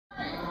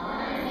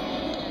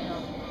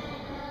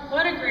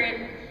What a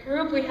great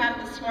group we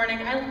have this morning.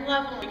 I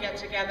love when we get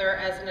together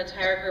as an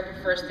entire group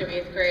of 1st through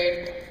 8th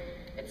grade.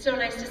 It's so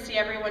nice to see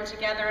everyone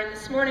together. And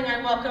this morning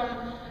I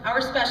welcome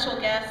our special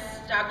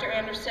guests, Dr.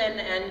 Anderson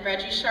and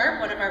Reggie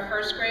Sharp, one of our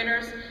 1st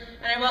graders.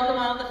 And I welcome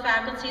all the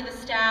faculty, the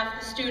staff,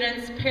 the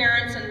students,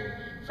 parents, and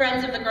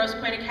friends of the Grosse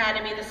Pointe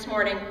Academy this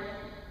morning.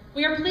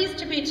 We are pleased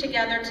to be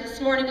together this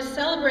morning to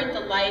celebrate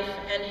the life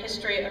and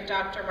history of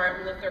Dr.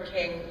 Martin Luther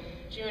King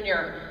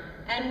Jr.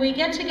 And we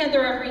get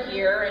together every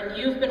year, and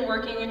you've been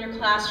working in your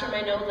classroom,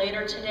 I know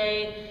later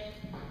today.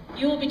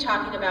 You will be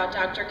talking about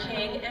Dr.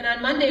 King, and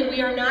on Monday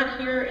we are not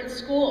here in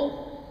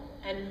school,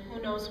 and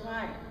who knows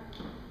why.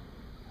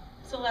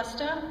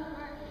 Celesta?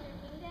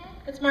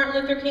 It's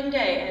Martin Luther King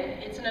Day,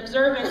 and it's an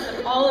observance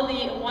of all of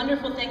the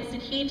wonderful things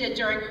that he did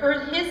during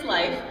his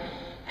life,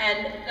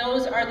 and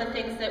those are the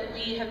things that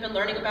we have been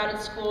learning about in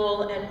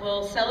school and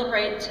will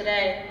celebrate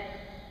today.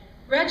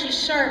 Reggie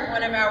Sharp,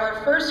 one of our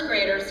 1st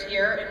graders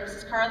here in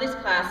Mrs. Carley's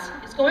class,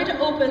 is going to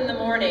open the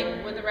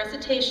morning with a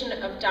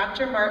recitation of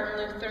Dr. Martin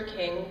Luther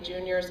King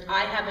Jr.'s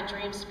I Have a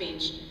Dream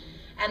speech.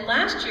 And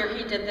last year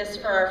he did this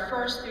for our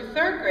 1st through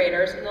 3rd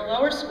graders in the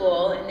lower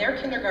school and their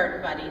kindergarten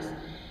buddies.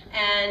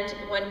 And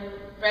when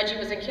Reggie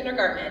was in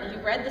kindergarten, and he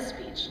read the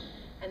speech.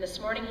 And this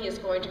morning he is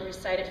going to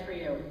recite it for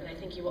you. And I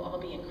think you will all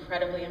be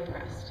incredibly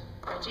impressed.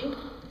 Reggie?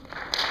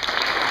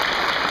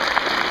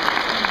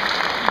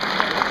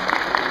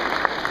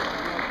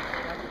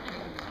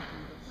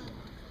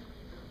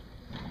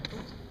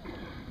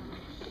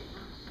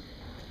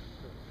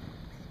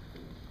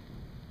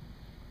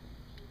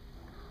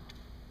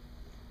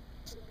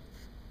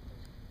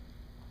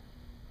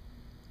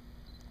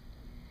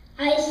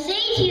 I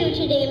say to you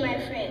today,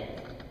 my friend,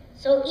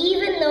 so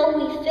even though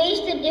we face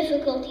the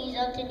difficulties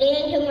of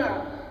today and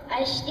tomorrow,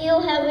 I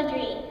still have a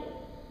dream.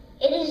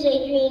 It is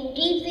a dream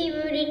deeply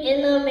rooted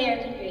in the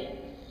American dream.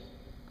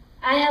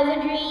 I have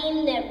a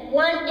dream that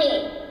one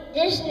day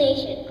this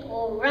nation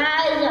will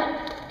rise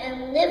up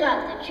and live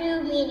out the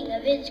true meaning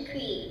of its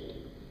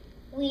creed.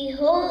 We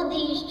hold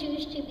these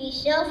truths to be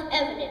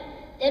self-evident,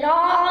 that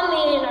all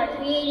men are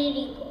created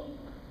equal.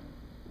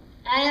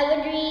 I have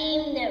a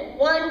dream that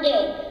one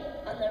day,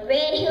 on the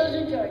red hills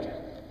of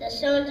Georgia, the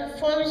sons of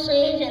former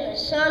slaves and the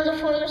sons of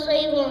former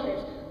slave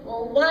owners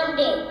will one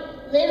day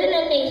live in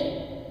a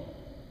nation,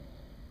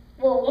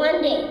 will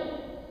one day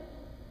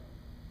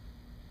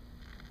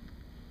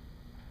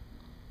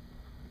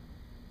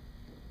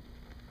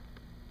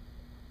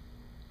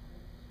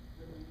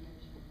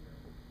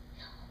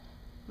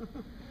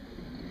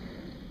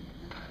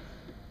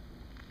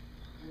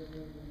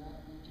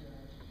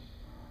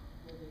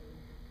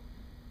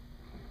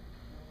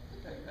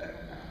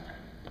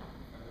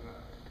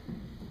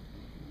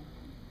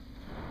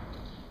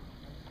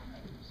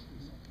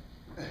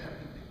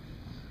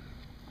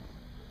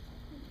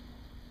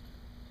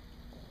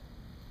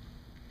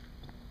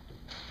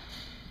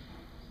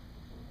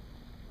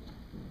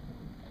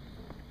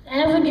I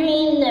have a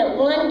dream that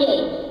one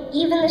day,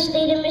 even the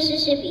state of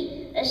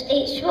Mississippi, a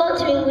state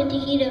sweltering with the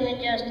heat of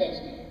injustice,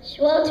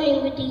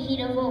 sweltering with the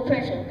heat of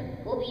oppression,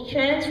 will be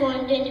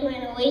transformed into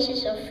an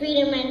oasis of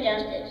freedom and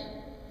justice.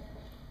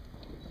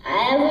 I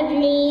have a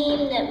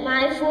dream that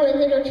my 4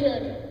 little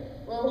children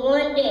will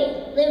one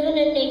day live in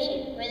a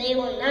nation where they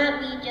will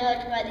not be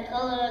judged by the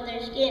color of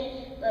their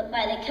skin, but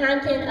by the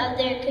content of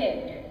their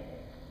character.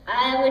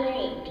 I have a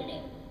dream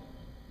today.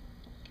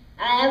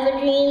 I have a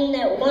dream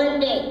that one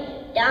day,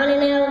 down in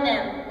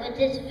Alabama, with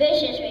its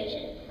vicious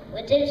racism,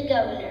 with its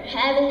governor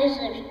having his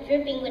lips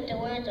dripping with the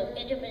words of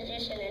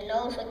interposition and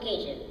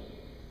nullification,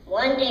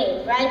 one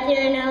day, right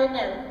there in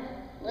Alabama,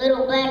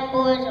 little black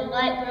boys and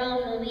black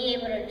girls will be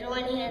able to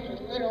join hands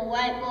with little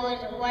white boys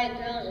and white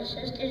girls and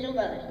sisters and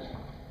brothers.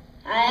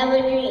 I have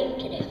a dream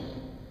today.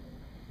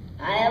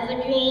 I have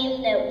a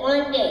dream that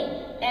one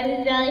day,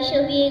 every valley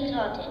shall be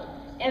exalted,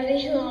 every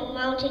hill and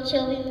mountain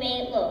shall be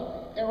made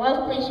low, the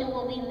rough places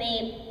will be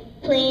made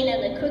plain,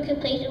 and the crooked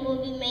places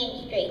will be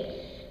made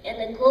straight, and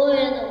the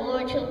glory of the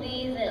Lord shall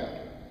be revealed,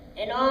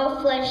 and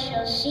all flesh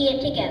shall see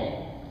it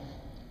together.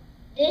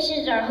 This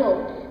is our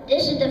hope.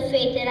 This is the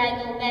faith that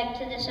I go back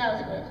to the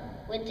south with.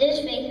 With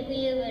this faith,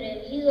 we are able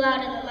to hew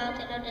out of the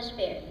mountain of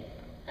despair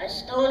a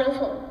stone of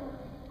hope.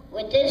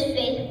 With this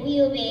faith,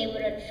 we will be able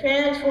to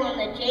transform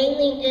the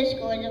jangling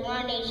discords of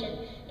our nation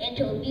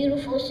into a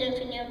beautiful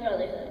symphony of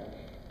brotherhood.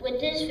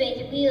 With this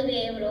faith, we will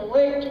be able to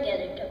work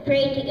together, to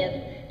pray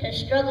together, to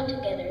struggle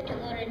together, to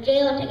go to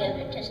jail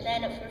together, to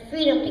stand up for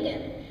freedom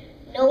together,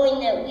 knowing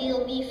that we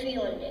will be free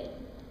one day.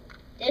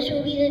 This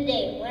will be the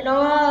day when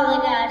all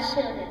of God's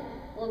children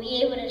will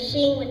be able to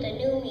sing with a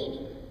new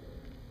meaning.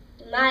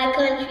 My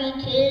country,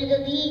 'tis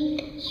of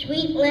thee,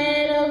 sweet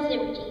land of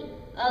liberty,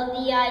 of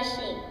thee I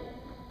sing.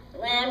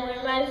 Land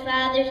where my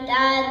fathers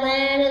died,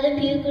 land of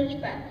the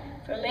pilgrim's pride,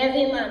 from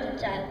every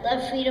mountainside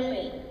let freedom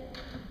reign.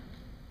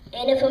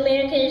 And if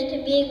America is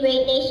to be a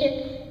great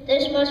nation,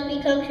 this must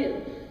become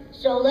true.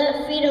 So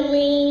let freedom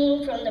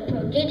ring from the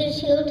prodigious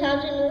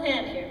hilltops of New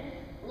Hampshire.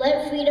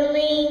 Let freedom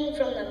ring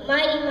from the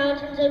mighty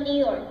mountains of New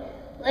York.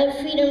 Let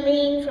freedom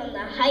ring from the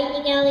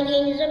heightening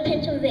Alleghanies of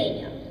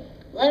Pennsylvania.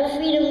 Let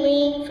freedom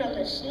ring from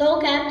the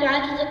snow-capped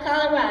Rockies of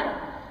Colorado.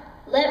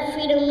 Let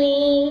freedom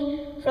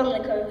ring from the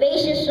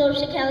curvaceous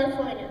slopes of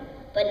California.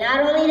 But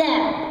not only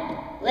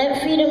that,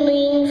 let freedom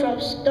ring from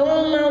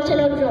Stone Mountain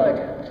of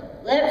Georgia.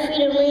 Let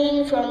freedom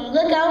ring from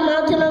Lookout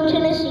Mountain of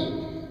Tennessee.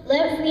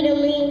 Let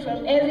freedom ring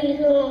from every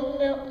hill,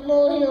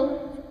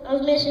 molehill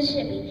of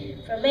Mississippi,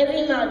 from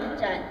every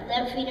mountainside.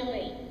 Let freedom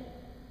ring.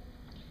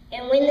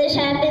 And when this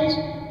happens,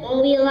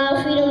 when we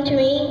allow freedom to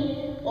ring,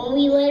 when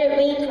we let it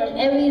ring from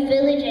every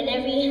village and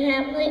every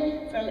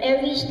hamlet, from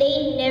every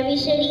state and every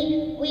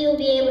city, we will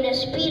be able to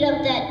speed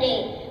up that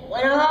day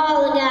when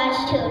all of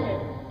God's children,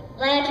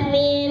 black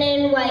men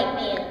and white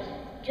men,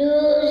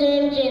 Jews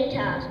and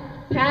Gentiles,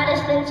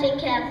 Protestants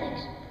and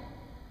Catholics,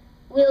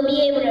 will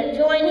be able to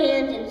join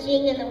hands and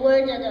sing in the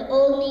words of the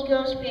old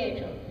Negro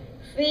spiritual.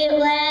 Free at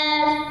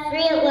last,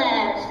 free at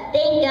last.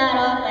 Thank God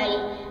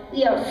Almighty,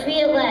 we are free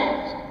at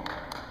last.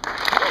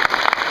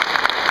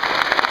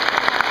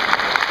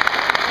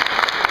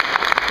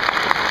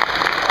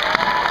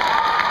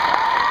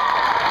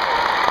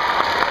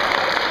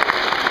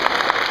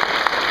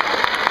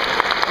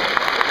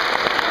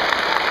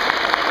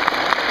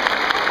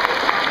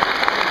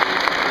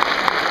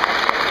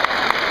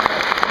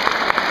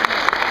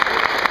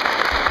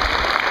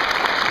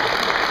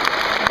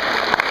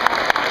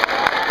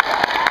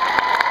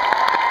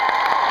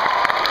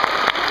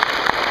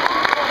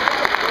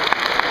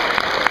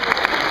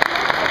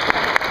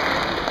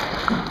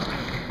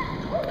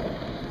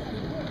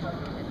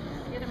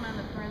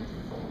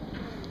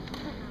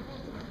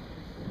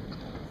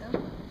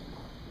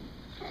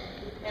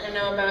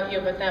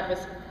 But that was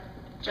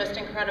just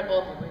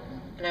incredible,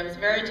 and I was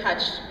very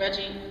touched.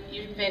 Reggie,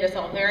 you've made us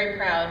all very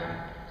proud,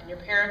 and your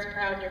parents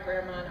proud, and your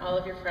grandma, and all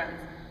of your friends.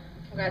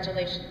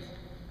 Congratulations.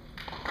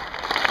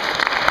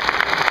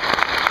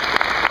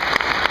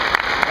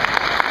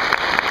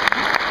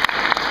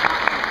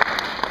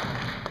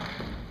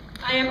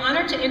 I am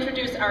honored to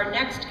introduce our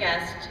next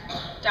guest,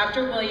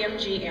 Dr. William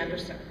G.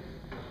 Anderson.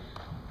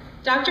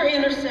 Dr.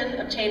 Anderson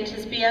obtained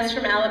his BS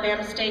from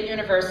Alabama State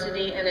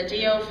University and a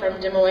DO from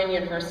Des Moines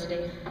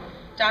University.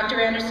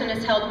 Dr. Anderson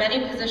has held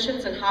many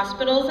positions in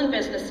hospitals and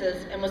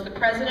businesses and was the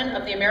president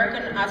of the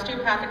American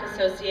Osteopathic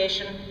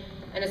Association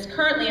and is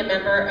currently a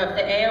member of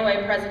the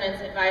AOA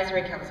President's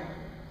Advisory Council.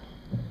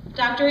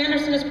 Dr.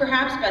 Anderson is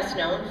perhaps best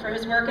known for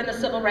his work in the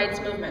civil rights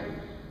movement.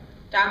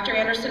 Dr.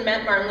 Anderson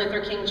met Martin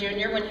Luther King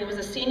Jr. when he was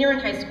a senior in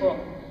high school.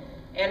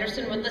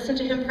 Anderson would listen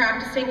to him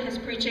practicing his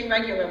preaching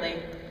regularly.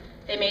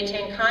 They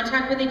maintained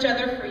contact with each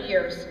other for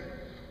years.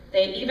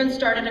 They even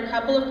started a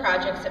couple of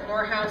projects at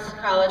Morehouse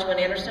College when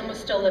Anderson was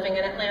still living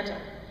in Atlanta.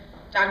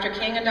 Dr.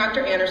 King and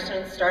Dr.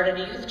 Anderson started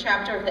a youth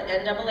chapter of the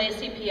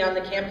NAACP on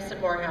the campus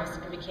of Morehouse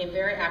and became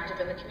very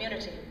active in the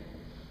community.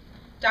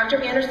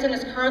 Dr. Anderson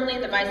is currently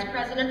the Vice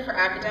President for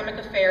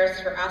Academic Affairs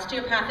for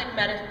Osteopathic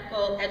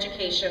Medical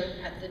Education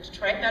at the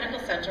Detroit Medical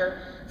Center,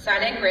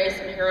 Sinai Grace,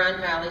 and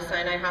Huron Valley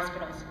Sinai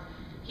Hospitals.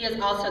 He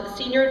is also the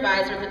Senior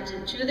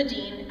Advisor to the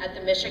Dean at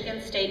the Michigan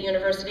State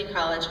University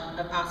College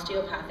of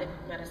Osteopathic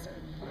Medicine.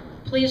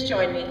 Please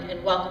join me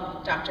in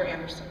welcoming Dr.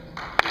 Anderson.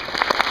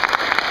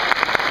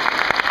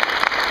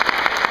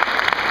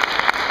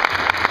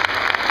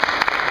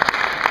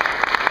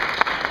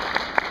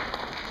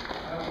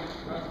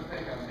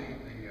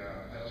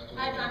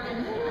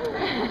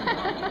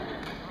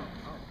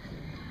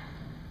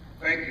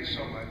 Thank you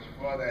so much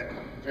for that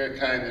very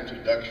kind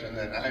introduction,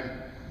 and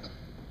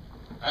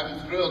I'm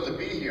thrilled to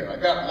be here. I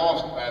got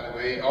lost, by the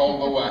way,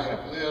 although I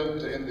have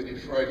lived in the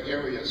Detroit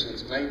area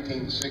since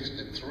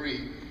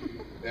 1963.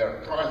 There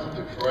are parts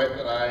of Detroit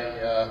that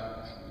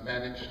I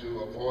managed to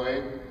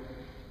avoid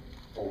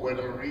for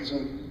whatever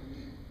reason,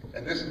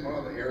 and this is one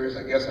of the areas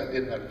I guess I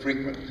did not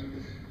frequent.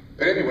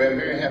 But anyway, I'm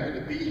very happy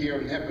to be here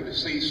and happy to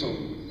see so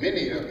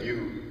many of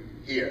you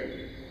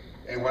here.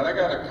 And when I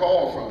got a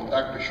call from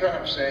Dr.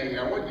 Sharp saying,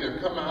 I want you to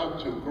come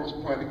out to Grosse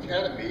Pointe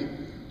Academy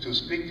to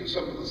speak to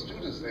some of the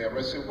students there,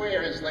 I said,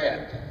 where is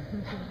that?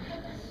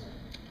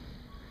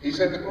 He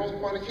said, the Grosse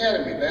Pointe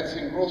Academy, that's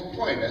in Grosse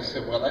Pointe. I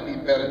said, well, I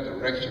need better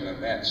direction than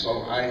that.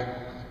 So I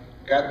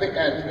got the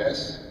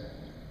address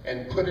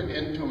and put it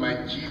into my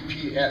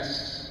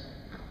GPS.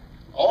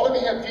 All of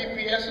you have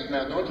GPSs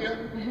now, don't you?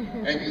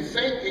 And you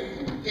think it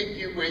can take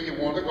you where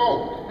you want to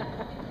go.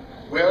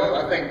 Well,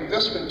 I think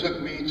this one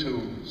took me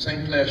to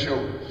St. Clair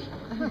Shores.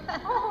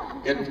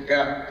 It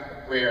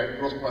got where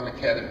Grosse Pointe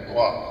Academy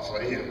was, or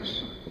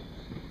is.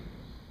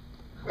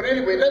 But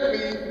anyway, let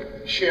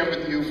me share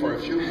with you for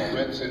a few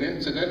moments, and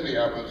incidentally,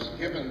 I was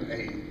given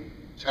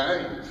a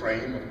time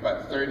frame of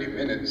about 30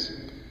 minutes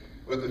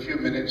with a few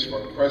minutes for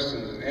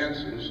questions and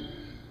answers,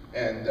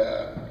 and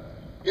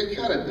it's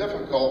kind of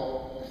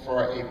difficult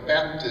for a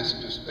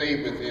Baptist to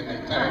stay within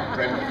a time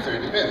frame of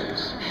 30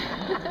 minutes.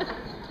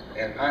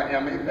 And I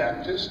am a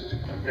Baptist.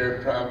 I'm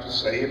very proud to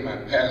say my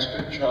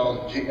pastor,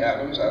 Charles G.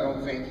 Adams, I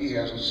don't think he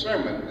has a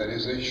sermon that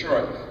is as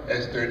short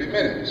as 30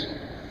 minutes.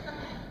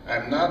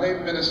 I'm not a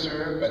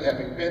minister, but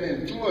having been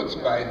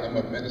influenced by a number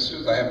of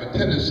ministers, I have a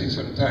tendency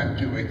sometimes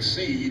to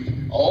exceed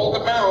all the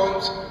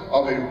bounds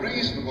of a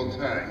reasonable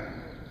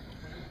time.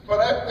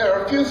 But there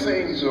are a few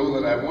things,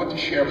 though, that I want to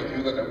share with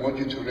you that I want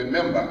you to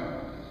remember.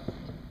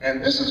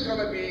 And this is going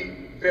to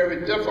be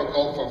very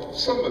difficult for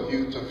some of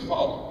you to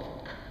follow,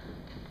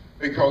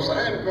 because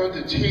I am going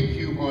to take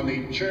you on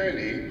a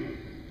journey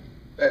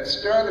that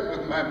started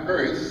with my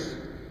birth,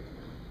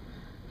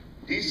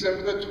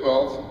 December the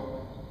 12th,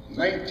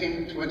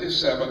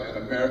 1927 in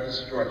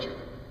Americus, Georgia.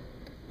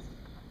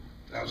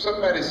 Now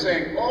somebody's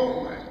saying,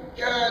 oh my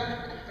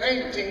God,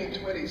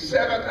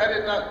 1927, I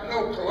did not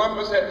know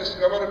Columbus had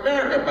discovered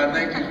America by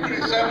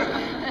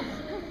 1927.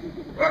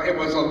 Well, it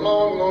was a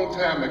long, long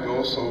time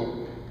ago,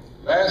 so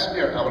last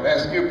year, I would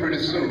ask you pretty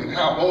soon,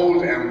 how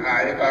old am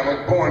I if I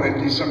was born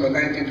in December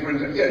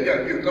 1927? Yeah,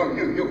 you.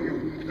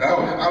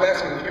 I'll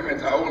ask in a few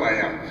minutes how old I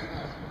am.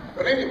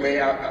 But anyway,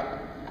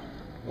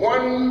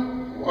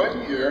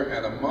 one year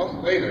and a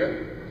month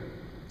later,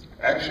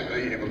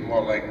 actually it was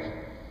more like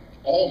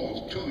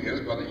almost 2 years,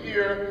 but a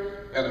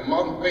year and a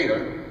month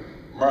later,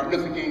 Martin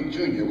Luther King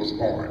Jr. was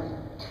born.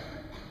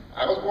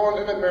 I was born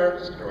in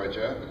Americus,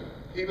 Georgia.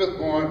 He was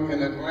born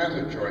in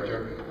Atlanta,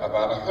 Georgia,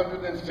 about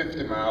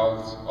 150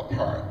 miles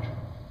apart.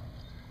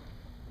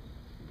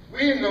 We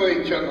didn't know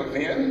each other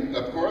then.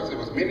 Of course, it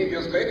was many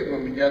years later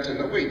when we got to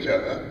know each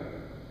other.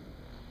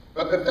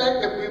 But the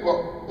fact that we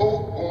were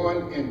both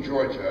born in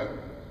Georgia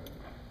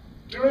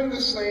during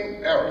the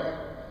same era,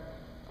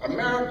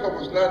 America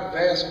was not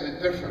vastly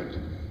different,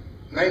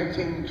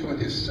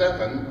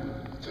 1927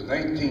 to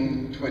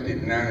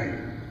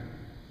 1929.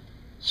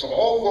 So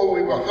although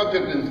we were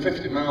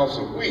 150 miles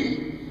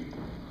away,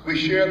 we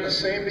shared the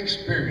same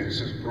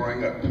experiences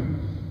growing up.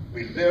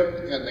 We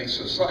lived in a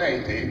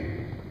society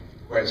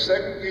where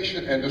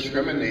segregation and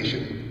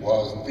discrimination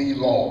was the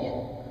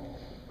law.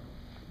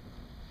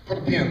 Put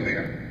a pin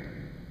there.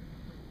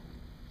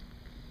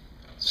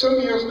 Some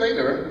years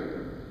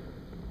later,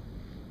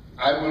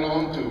 I went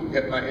on to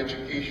get my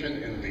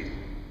education in the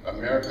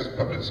America's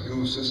public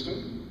school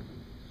system.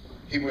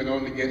 He went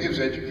on to get his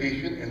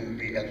education in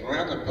the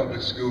Atlanta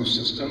public school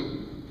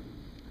system,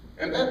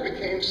 and that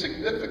became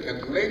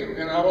significant later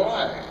in our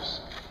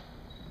lives.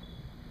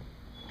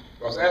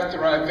 Because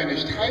after I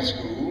finished high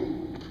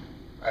school,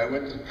 I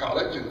went to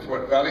college in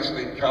Fort Valley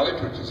State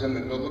College, which is in the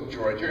middle of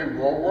Georgia, and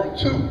World War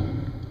II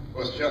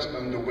was just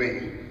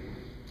underway.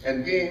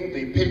 And being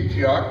the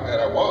patriarch that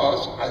I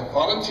was, I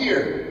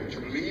volunteered. Would you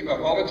believe I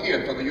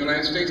volunteered for the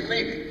United States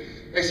Navy?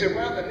 They said,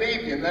 well, the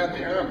Navy and not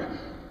the Army.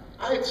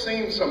 I had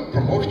seen some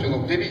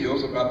promotional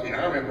videos about the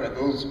Army where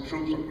those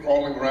troops were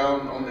crawling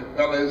around on their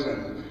bellies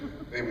and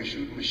they were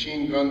shooting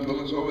machine gun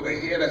bullets over their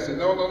head. I said,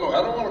 no,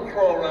 I don't want to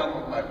crawl around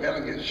on my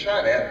belly and get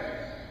shot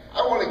at.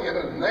 I want to get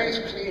a nice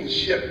clean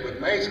ship with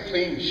nice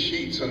clean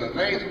sheets and a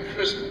nice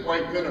crisp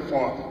white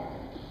uniform.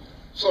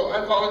 So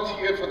I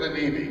volunteered for the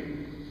Navy.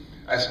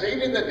 I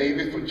stayed in the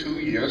Navy for 2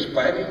 years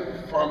fighting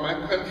for my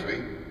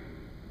country.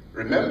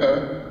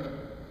 Remember,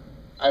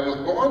 I was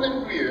born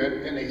and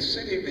reared in a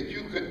city that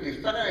you could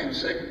define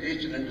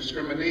segregation and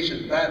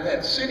discrimination by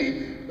that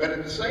city, but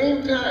at the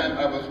same time,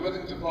 I was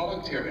willing to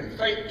volunteer and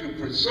fight to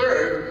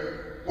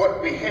preserve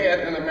what we had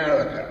in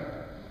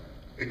America.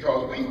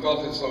 Because we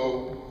felt as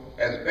though,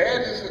 as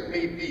bad as it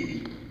may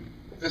be,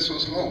 this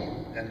was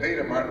home. And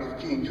later Martin Luther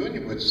King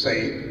Jr. would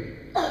say,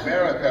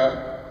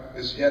 America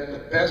is yet the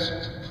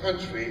best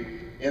country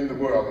in the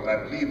world, and I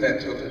believe that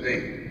till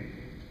today.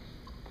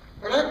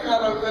 When I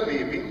got out of the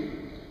Navy,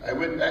 I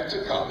went back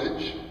to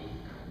college.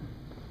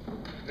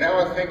 Now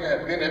I think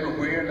I've been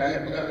everywhere and I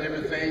have done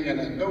everything and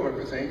I know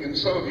everything. And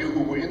some of you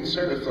who were in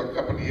service for a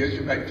couple of years,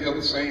 you might feel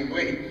the same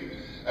way.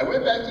 I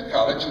went back to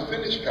college and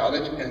finished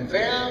college, and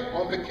there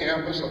on the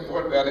campus of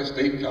Fort Valley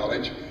State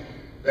College,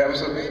 there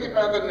was a lady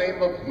by the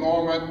name of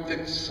Norma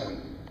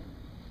Dixon.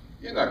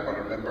 You're not going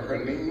to remember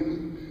her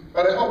name,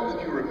 but I hope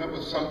that you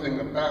remember something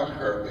about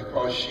her,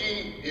 because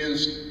she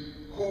is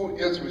who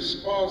is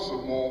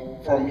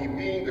responsible for me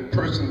being the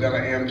person that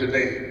I am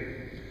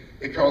today.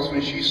 Because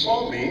when she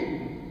saw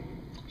me,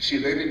 she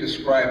later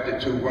described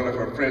it to one of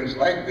her friends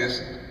like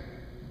this: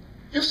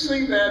 you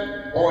see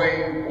that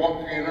boy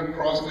walking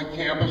across the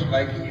campus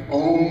like he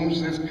owns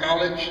this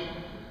college?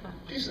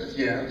 She says,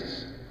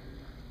 yes.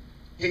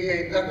 He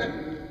ain't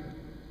nothing.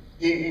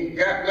 He ain't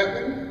got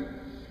nothing.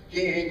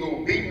 He ain't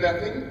gonna be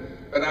nothing,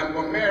 but I'm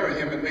gonna marry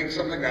him and make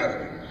something out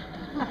of him.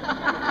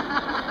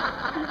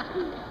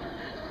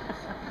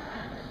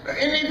 Now,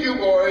 any of you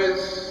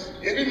boys,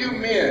 any of you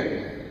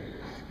men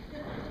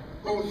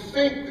who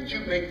think that you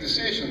make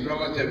decisions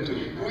relative to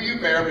who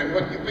you marry and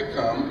what you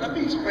become, let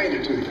me explain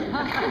it to you.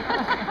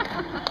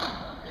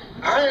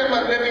 I am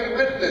a living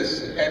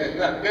witness. Had it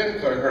not been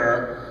for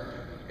her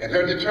and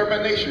her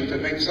determination to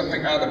make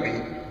something out of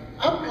me,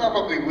 I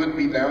probably would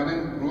be down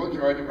in rural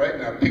Georgia right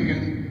now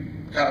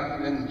picking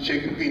cotton and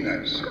shaking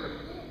peanuts.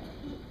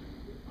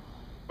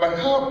 But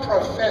how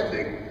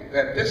prophetic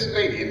that this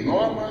lady,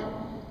 Norma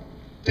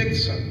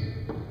Dixon,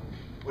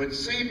 would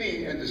see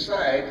me and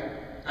decide,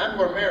 I'm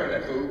going to marry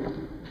that fool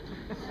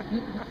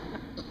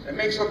and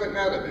make something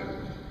out of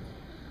him.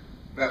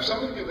 Now,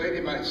 some of you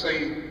ladies might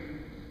say,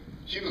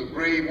 she was a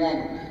brave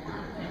woman.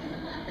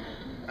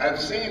 I've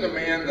seen a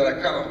man that I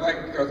kind of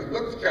like because he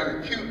looks kind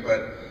of cute,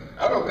 but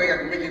I don't think I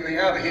can make anything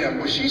out of him.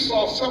 But she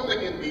saw something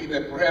in me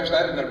that perhaps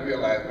I did not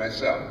realize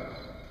myself.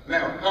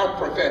 Now, how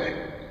prophetic.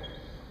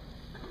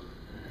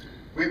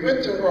 We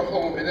went to her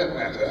home in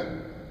Atlanta,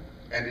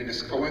 and it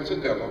is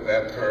coincidental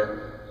that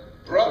her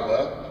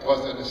brother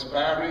was an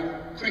aspiring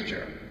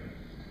preacher.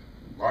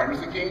 Martin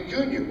Luther King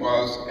Jr.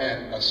 was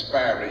an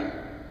aspiring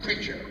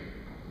preacher.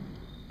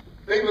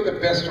 They were the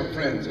best of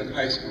friends in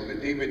high school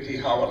at David T.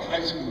 Howard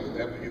High School.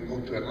 If ever you go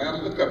to Atlanta,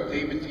 look up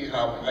David T.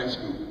 Howard High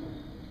School.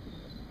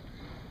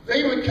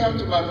 They would come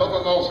to my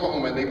mother-in-law's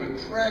home and they would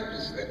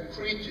practice that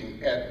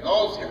preaching ad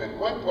nauseum. At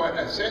one point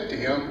I said to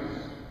him,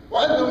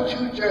 "Why don't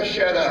you just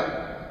shut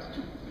up?"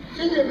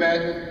 Can you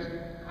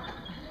imagine?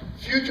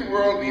 Future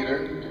world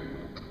leader,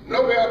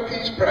 Nobel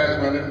Peace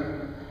Prize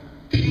winner,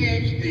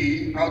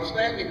 PhD,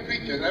 outstanding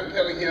preacher, and I'm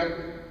telling him,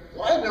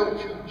 "Why don't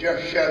you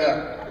just shut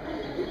up?"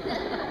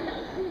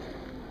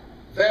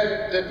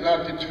 That did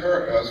not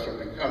deter us from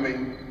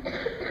becoming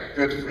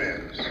good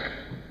friends.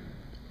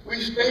 We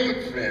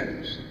stayed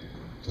friends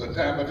to the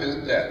time of his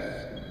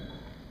death.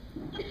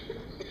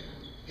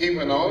 He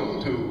went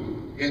on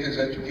to get his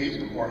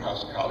education at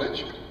Morehouse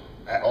College.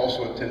 I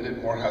also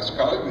attended Morehouse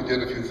College. We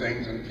did a few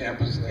things on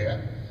campus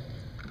there.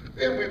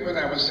 Then we went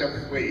our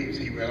separate ways.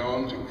 He went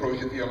on to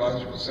Croce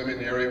Theological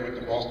Seminary, went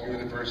to Boston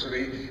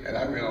University, and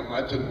I went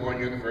on to Moore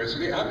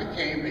University. I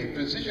became a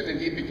physician and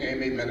he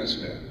became a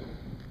minister.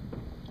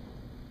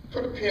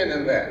 Put a pin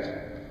in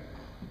that.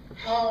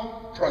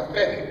 How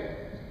prophetic.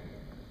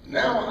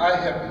 Now I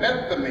have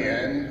met the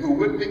man who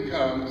would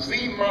become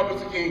the Martin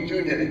Luther King Jr.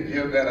 and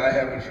give that I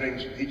Have a Dream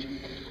speech.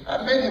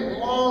 I met him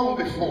long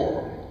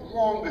before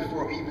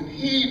even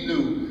he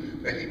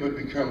knew that he would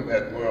become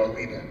that world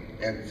leader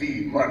and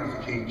the Martin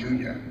Luther King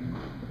Jr.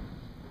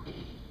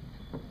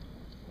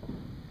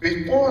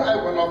 Before I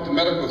went off to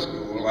medical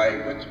school,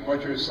 I went to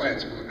mortuary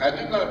science school. I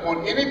did not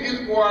want any of you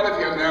to go out of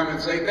here now and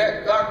say,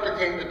 "That doctor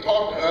came to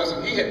talk to us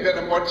and he had been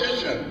a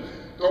mortician."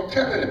 Don't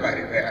tell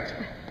anybody that,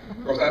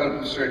 because I don't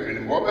do surgery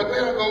anymore. But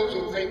there are those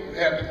who think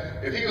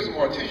that if he was a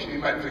mortician, he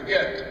might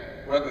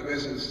forget whether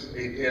this is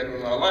a dead or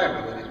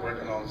alive that he's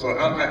working on. So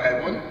I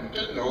want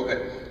you to know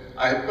that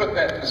I put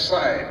that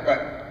aside.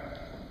 But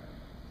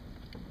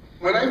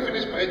when I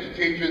finished my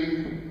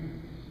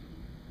education,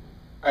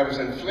 I was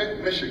in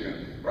Flint,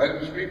 Michigan, right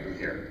up the street from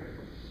here.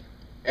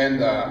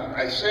 And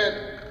I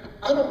said,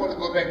 I don't want to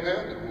go back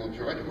down to rural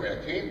Georgia where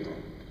I came from.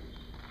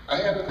 I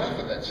had enough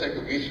of that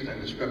segregation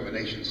and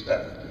discrimination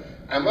stuff.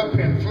 I'm up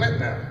here in Flint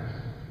now,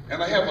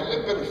 and I have a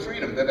little bit of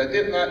freedom that I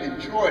did not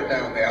enjoy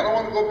down there. I don't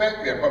want to go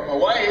back there, but my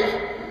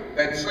wife,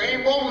 that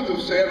same woman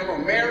who said, "I'm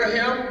going to marry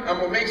him, I'm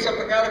going to make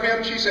something out of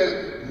him," she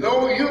says,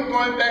 "No, you're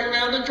going back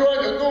down to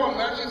Georgia." "No, I'm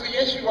not." She said,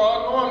 "Yes, you are."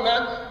 "No, I'm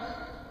not."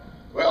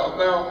 Well,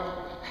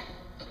 now,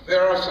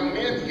 there are some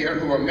men here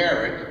who are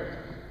married,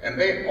 and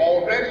they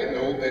already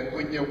know that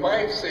when your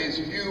wife says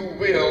you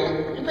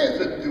will, you may as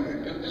well do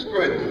it. Just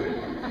go ahead and do it.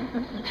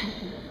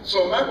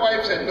 So my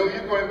wife said, "No,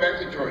 you're going back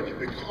to Georgia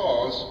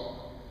because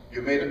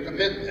you made a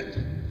commitment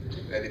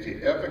that if you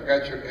ever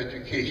got your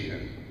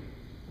education,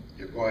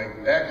 you're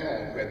going back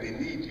home where they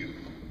need you.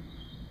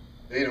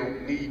 They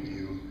don't need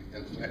you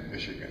in Flint,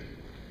 Michigan.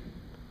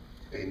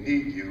 They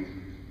need you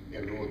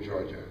in rural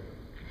Georgia."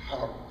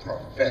 How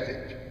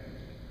prophetic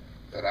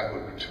that I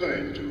would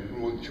return to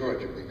rural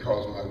Georgia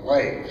because my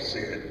wife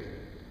said,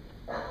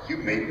 "You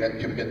made that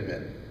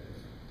commitment."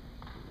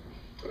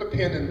 Put a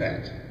pin in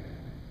that.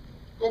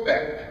 Go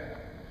back.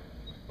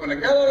 When I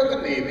got out of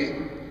the Navy,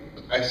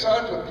 I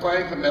started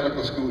applying for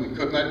medical school and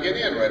could not get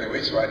in right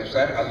away, so I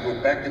decided I'd go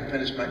back and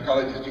finish my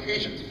college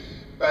education.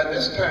 By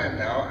this time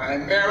now,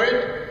 I'm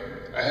married,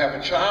 I have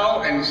a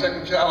child, and the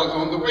second child is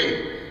on the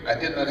way. I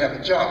did not have a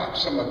job.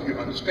 Some of you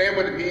understand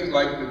what it means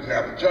like to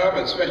have a job,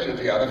 especially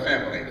if you have a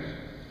family.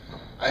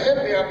 I had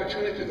the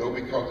opportunity though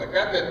because I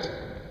got that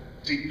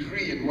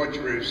degree in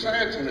mortuary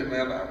science in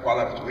Atlanta while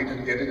I was waiting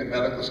to get into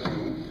medical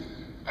school.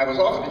 I was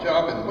offered a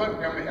job in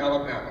Montgomery,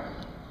 Alabama.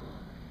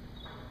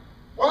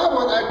 Why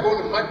would I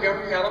go to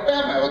Montgomery,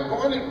 Alabama? I was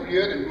born and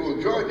reared in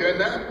rural Georgia, and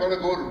now I'm going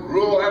to go to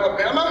rural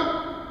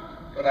Alabama?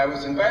 But I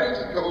was invited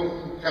to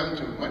come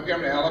to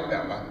Montgomery,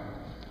 Alabama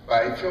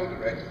by a film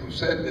director who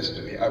said this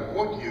to me: "I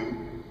want you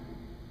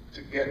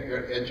to get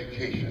your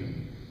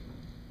education.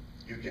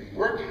 You can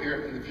work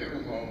here in the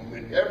funeral home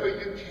whenever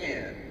you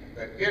can,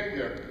 but get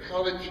your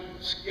college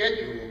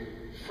schedule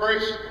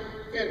first,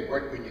 then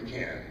work when you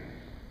can."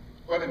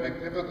 What a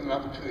magnificent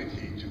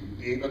opportunity to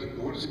be able to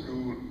go to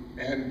school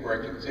and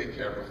work and take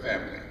care of a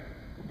family.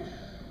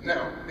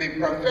 Now, the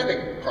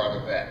prophetic part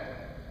of that.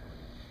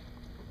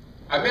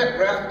 I met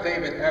Ralph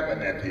David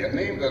Abernathy, a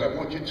name that I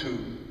want you to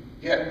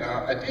get.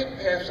 Now, I did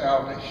pass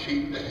out a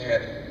sheet that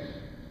had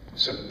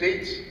some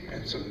dates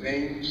and some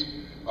names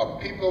of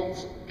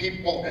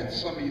people and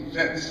some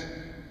events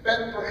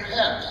that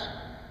perhaps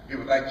you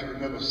would like to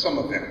remember some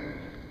of them.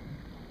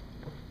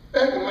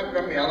 Back in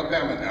Montgomery,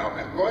 Alabama now,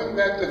 I'm going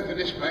back to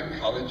finish my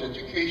college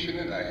education,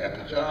 and I have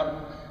a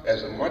job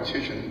as a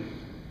mortician,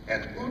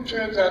 And who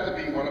turns out to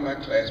be one of my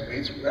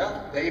classmates?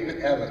 Ralph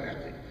David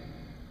Abernathy.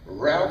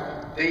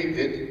 Ralph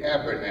David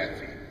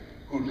Abernathy,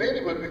 who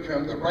later would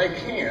become the right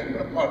hand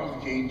of Martin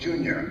Luther King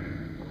Jr.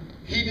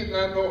 He did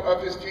not know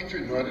of his future,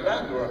 nor did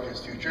I know of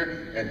his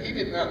future, and he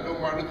did not know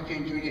Martin Luther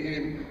King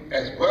Jr.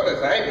 as well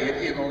as I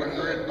did. He had only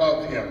heard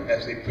of him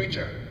as a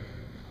preacher.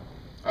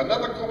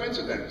 Another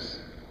coincidence,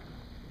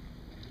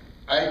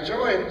 I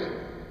joined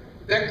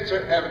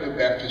Dexter Avenue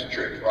Baptist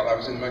Church while I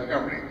was in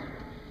Montgomery,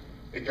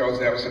 because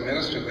there was a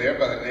minister there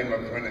by the name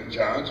of Vernon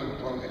Johns, who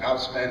was one of the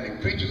outstanding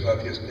preachers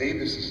of his day.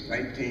 This is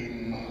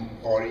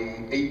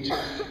 1948.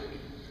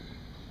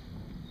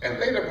 And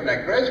later, when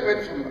I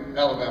graduated from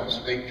Alabama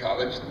State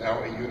College,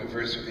 now a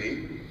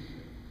university,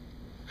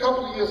 a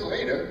couple of years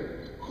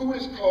later, who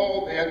is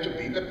called there to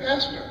be the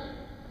pastor?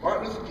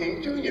 Martin Luther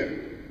King Jr.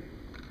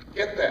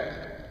 Get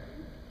that.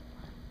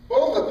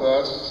 Both of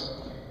us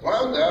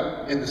wound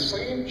up in the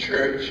same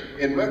church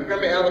in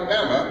Montgomery,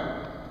 Alabama,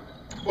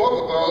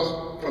 both of us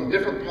from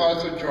different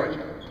parts of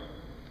Georgia.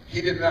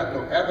 He did not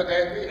know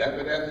Abernathy,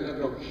 Abernathy did not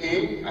know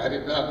King, I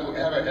did not know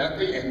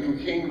Abernathy, and knew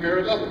King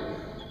very little.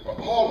 But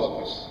all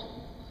of us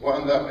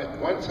wound up at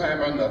one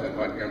time or another in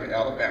Montgomery,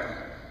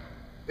 Alabama.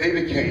 They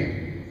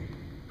became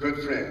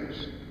good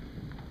friends.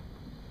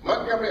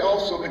 Montgomery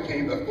also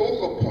became the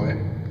focal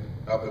point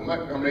of the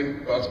Montgomery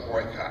bus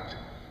boycott.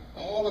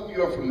 All of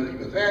you are familiar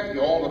with that.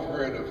 You all have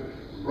heard of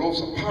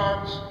Rosa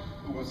Parks,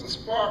 who was the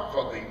spark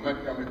for the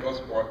Montgomery bus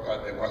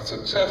boycott. They were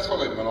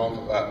successful. It went on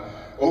for about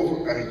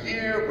over a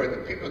year, where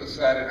the people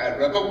decided, I'd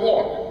rather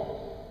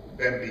walk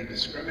than be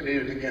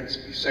discriminated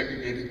against, be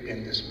segregated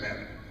in this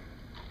manner.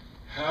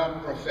 How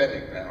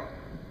prophetic now.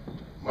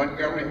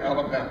 Montgomery,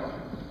 Alabama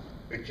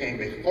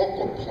became a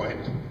focal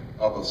point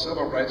of the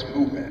civil rights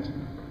movement.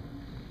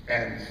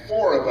 And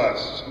four of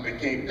us who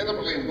became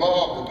intimately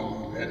involved in the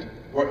movement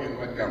were in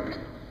Montgomery.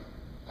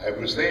 I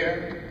was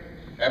there,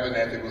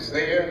 Abernathy was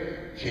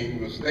there,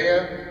 King was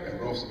there, and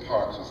Rosa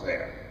Parks was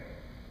there.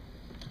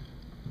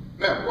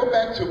 Now, go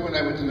back to when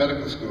I went to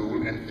medical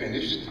school and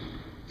finished,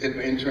 did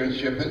my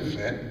internship in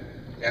Flint,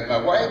 and my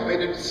wife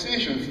made a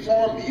decision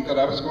for me that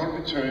I was going to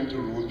return to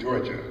rural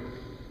Georgia.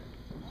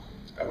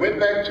 I went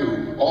back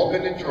to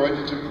Albany,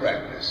 Georgia to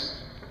practice.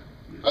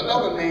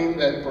 Another name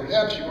that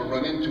perhaps you will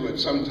run into at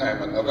some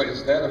time or another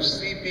is that of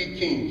C.B.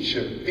 King,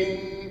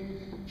 Shabine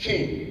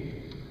King.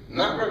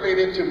 Not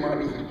related to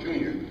Martin Luther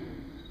Jr.,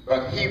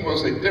 but he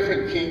was a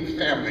different King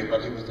family,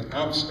 but he was an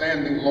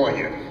outstanding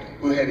lawyer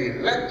who had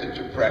elected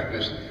to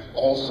practice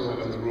also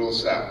in the rural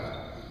South.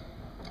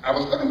 I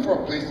was looking for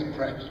a place to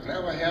practice.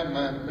 Now I have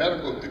my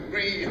medical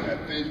degree, and I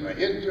finished my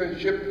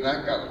internship, and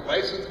I got a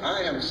license.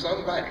 I am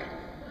somebody.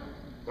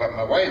 But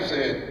my wife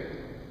said,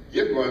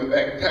 you're going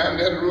back down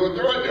there to rural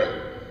Georgia.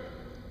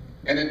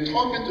 And in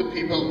talking to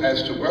people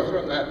as to whether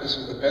or not this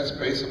is the best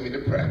place for me to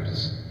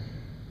practice,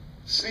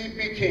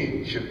 C.B.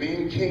 King,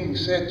 Shabine King,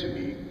 said to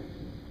me,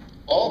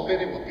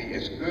 Albany will be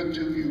as good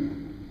to you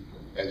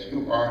as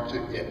you are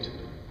to it.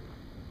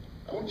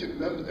 I want you to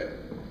remember that,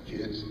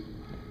 kids.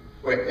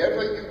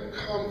 Wherever you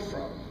come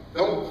from,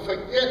 don't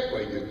forget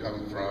where you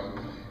come from.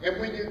 And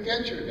when you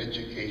get your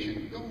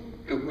education, go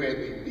to where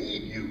they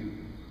need you.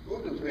 Go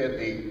to where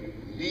they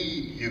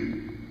need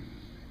you.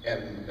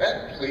 And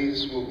that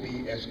place will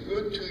be as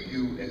good to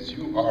you as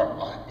you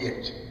are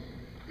it.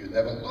 You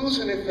never lose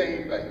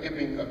anything by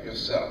giving of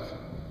yourself.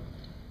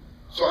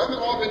 So I'm in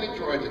Albany,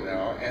 Georgia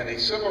now, and a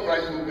civil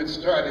rights movement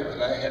started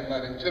that I had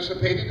not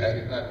anticipated. I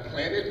did not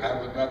plan it.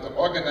 I was not the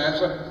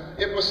organizer.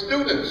 It was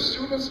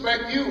students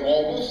like you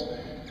almost.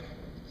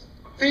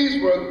 These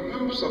were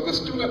members of the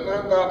Student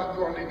Nonviolent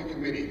Coordinating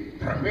Committee,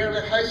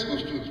 primarily high school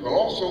students, but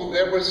also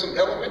there were some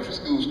elementary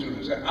school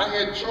students. And I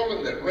had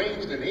children that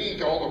ranged in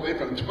age all the way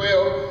from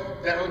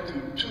 12 down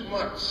to 2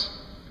 months.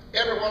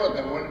 Every one of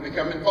them wanted to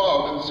become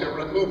involved in the civil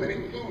rights movement,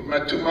 including my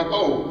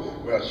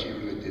 2-month-old. Well, she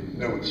really didn't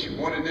know it. She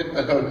wanted it,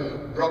 but her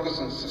brothers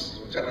and sisters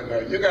were telling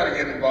her, you got to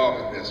get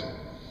involved in this.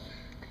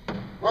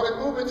 Well, the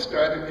movement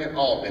started in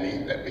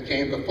Albany that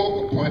became the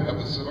focal point of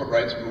the civil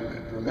rights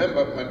movement.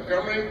 Remember,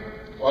 Montgomery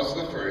was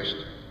the first,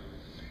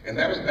 and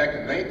that was back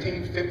in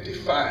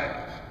 1955.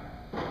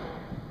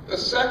 The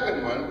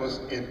second one was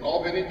in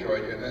Albany,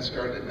 Georgia, and that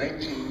started in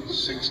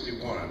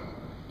 1961.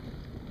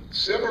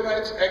 Civil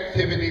rights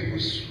activity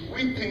was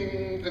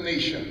sweeping the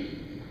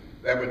nation.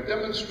 There were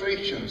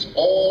demonstrations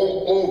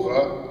all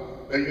over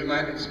the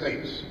United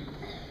States.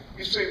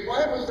 You say,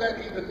 why was that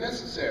even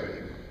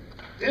necessary?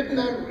 Didn't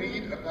I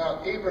read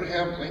about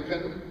Abraham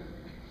Lincoln,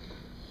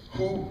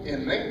 who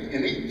in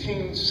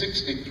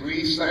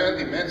 1863 signed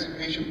the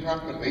Emancipation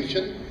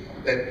Proclamation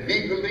that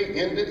legally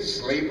ended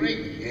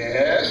slavery?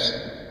 Yes.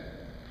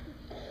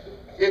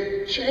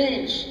 It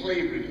changed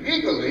slavery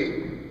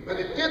legally, but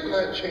it did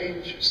not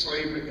change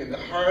slavery in the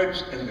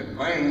hearts and the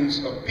minds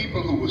of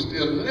people who were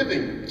still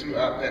living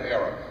throughout that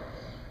era.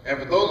 And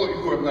for those of you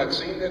who have not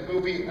seen that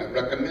movie, I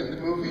recommend the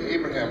movie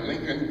Abraham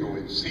Lincoln. Go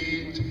and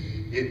see it.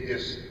 It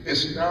is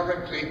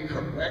historically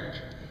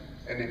correct,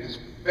 and it is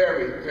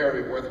very,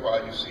 very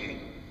worthwhile you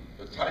seeing.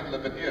 The title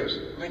of it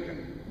is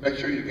Lincoln. Make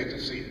sure you get to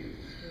see it.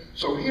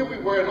 So here we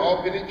were in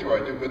Albany,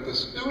 Georgia, with the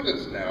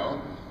students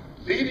now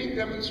leading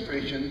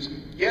demonstrations,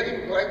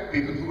 getting black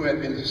people who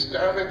had been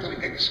historically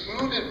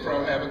excluded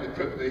from having the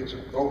privilege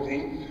of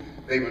voting.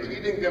 They were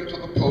leading them to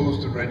the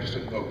polls to register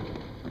and vote.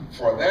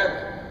 For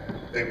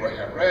that, they were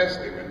harassed,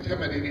 they were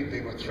intimidated,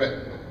 they were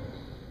threatened.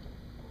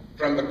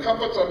 From the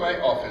comforts of my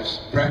office,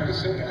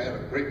 practicing, I had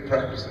a great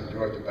practice in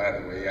Georgia, by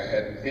the way. I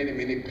had many,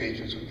 many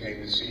patients who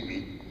came to see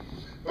me.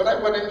 But I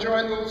would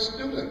enjoy those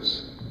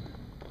students.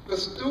 The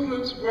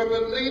students were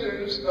the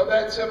leaders of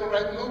that civil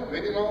rights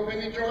movement in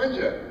Albany,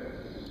 Georgia.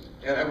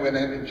 And I went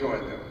and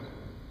joined them.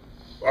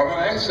 Well, when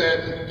I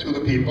said to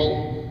the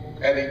people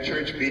at a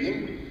church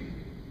meeting,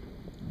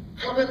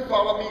 come and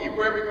follow me,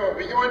 where are we going?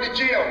 We're going to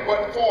jail.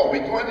 What for?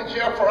 We're going to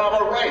jail for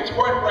our rights.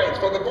 What rights?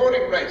 For the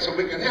voting rights, so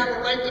we can have a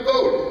right to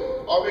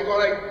vote. Are we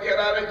going to get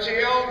out of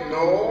jail?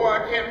 No,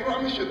 I can't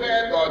promise you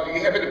that. Or do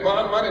you have any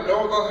bond money?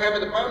 No, don't have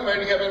any bond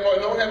money. You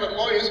don't have any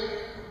lawyers.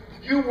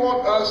 You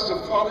want us to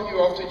follow you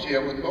off to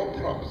jail with no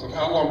promise of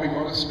how long we're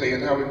going to stay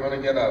and how we're going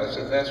to get out. I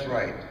said, that's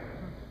right.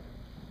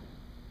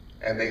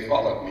 And they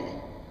followed me.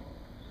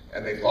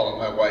 And they followed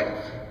my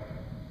wife.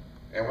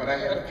 And when I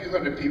had a few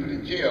hundred people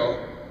in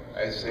jail,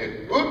 I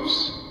said,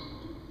 oops,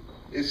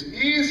 it's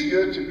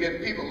easier to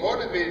get people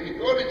motivated to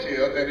go to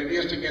jail than it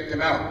is to get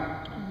them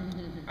out.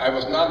 I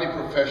was not a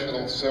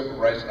professional civil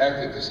rights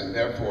activist, and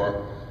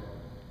therefore,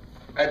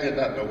 I did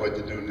not know what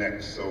to do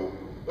next.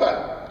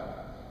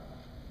 But,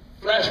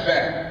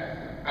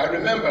 flashback, I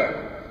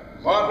remember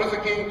Martin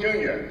Luther King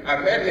Jr. I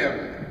met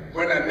him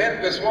when I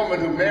met this woman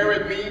who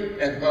married me,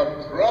 and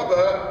her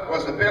brother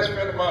was the best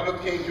friend of Martin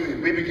Luther King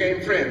Jr. We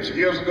became friends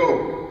years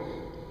ago,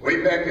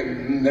 way back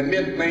in the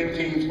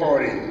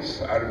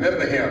mid-1940s. I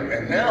remember him,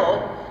 and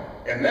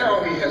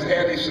now he has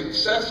had a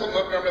successful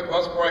Montgomery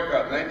bus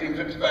boycott,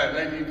 1955,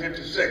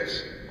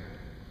 1956.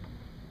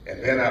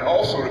 And then I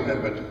also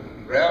remembered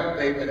Ralph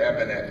David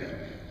Abernathy.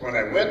 When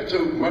I went to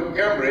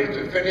Montgomery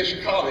to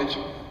finish college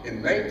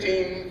in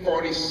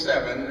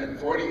 1947 and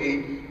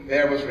 48,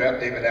 there was Ralph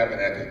David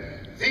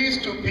Abernathy.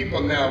 These two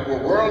people now were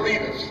world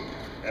leaders,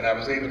 and I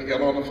was able to get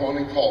on the phone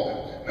and call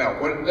them.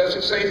 Now, what does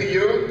it say to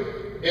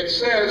you? It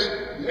says,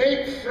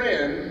 make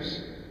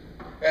friends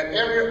at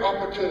every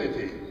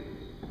opportunity.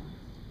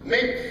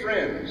 Make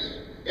friends.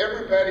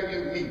 Everybody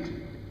you meet,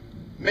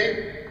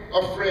 make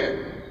a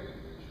friend.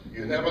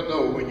 You never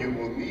know when you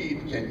will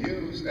need and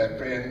use that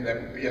friend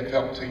that will be of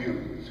help to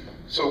you.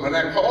 So when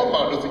I called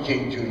Martin Luther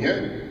King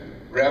Jr.,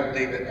 Ralph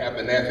David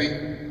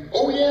Abernathy,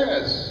 oh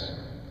yes,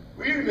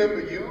 we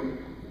remember you.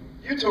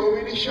 You told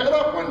me to shut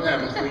up one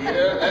time. I said,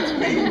 yeah, that's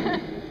me.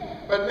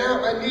 But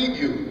now I need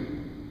you.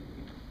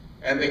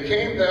 And they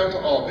came down to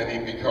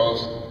Albany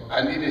because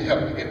I needed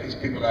help to get these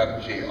people out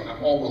of jail.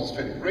 I'm almost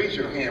finished. Raise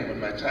your hand when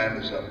my time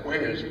is up. Where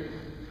is it?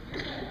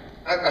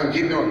 I'm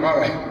getting on. All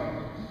right.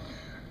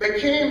 They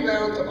came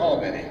down to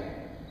Albany,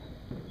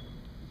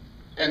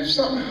 and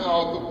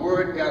somehow the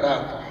word got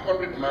out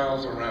 100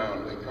 miles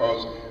around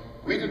because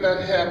we did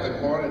not have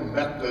the modern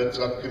methods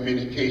of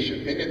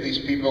communication. Many of these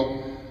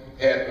people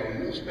had no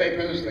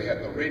newspapers, they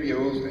had no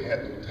radios, they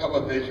had no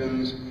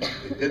televisions,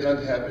 they did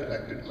not have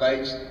electric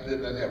lights, they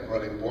did not have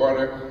running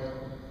water.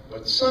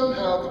 But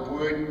somehow the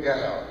word got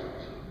out.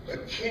 The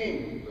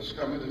king was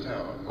coming to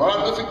town.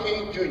 Martin Luther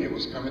King Jr.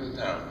 was coming to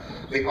town.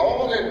 They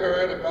all had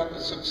heard about the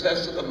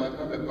success of the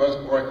Montgomery bus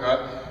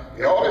boycott.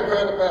 They all had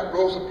heard about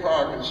Rosa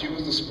Parks, and she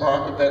was the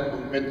spark of that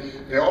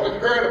movement. They all had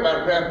heard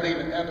about Ralph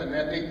David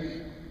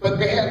Abernathy, but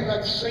they had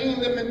not seen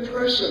them in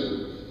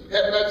person.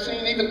 Had not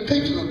seen even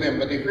pictures of them,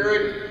 but they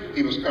heard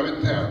he was coming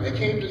to town. They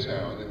came to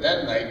town, and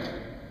that night,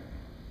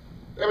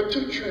 there were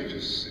two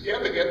churches. If you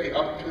ever get the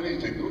opportunity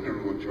to go to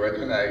Rural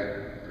Georgia, and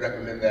I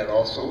recommend that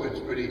also, it's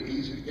pretty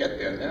easy to get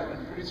there now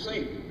and pretty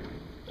safe.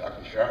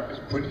 Dr. Sharp is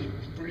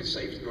pretty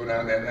safe to go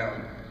down there now.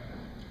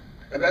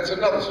 And that's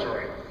another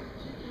story.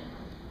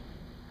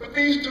 But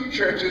these two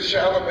churches,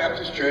 Shiloh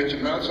Baptist Church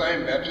and Mount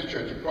Zion Baptist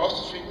Church,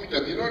 across the street from each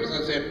other, you notice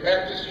I said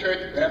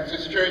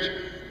Baptist Church.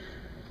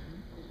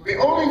 The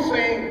only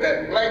thing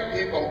that black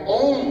people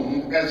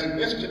owned as an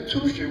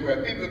institution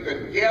where people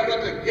could gather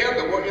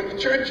together were in the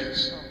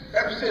churches.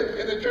 That was it,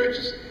 in the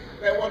churches.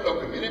 There were no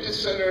community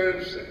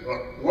centers,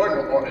 there were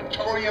no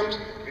auditoriums.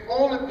 The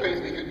only place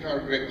they could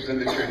congregate was in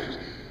the churches.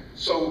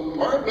 So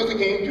Martin Luther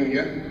King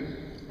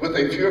Jr., with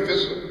a few of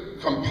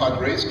his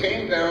compadres,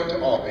 came down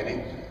to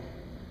Albany,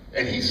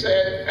 and he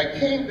said, I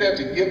came there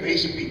to give a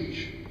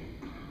speech.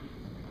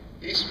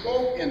 He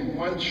spoke in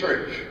one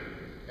church,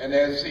 and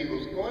as he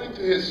was going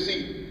to his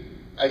seat,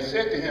 I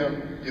said to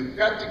him, you've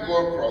got to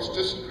go across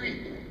the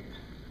street.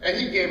 And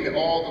he gave me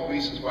all the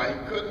reasons why he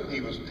couldn't.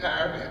 He was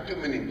tired, he had too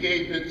many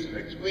engagements the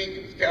next week,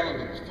 his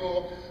calendar was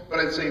full. But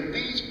I'd say,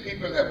 these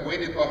people have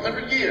waited for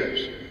 100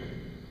 years.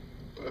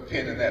 Put a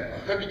pin in that,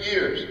 100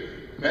 years.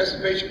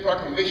 Emancipation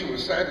Proclamation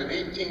was signed in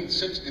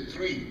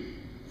 1863.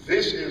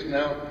 This is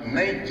now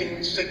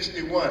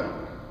 1961.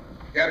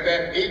 Got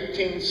that?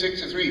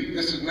 1863.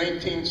 This is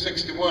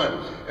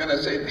 1961. And I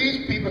say,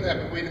 these people have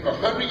been waiting for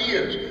 100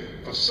 years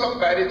for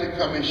somebody to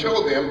come and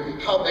show them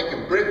how they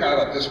can break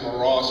out of this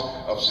morass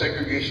of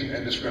segregation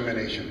and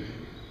discrimination.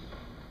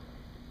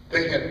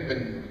 They had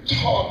been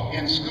taught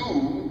in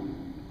school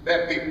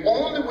that the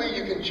only way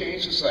you can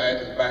change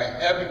society is by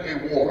having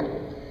a war.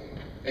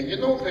 And you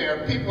know, there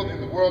are people in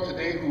the world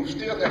today who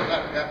still have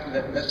not gotten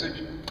that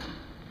message.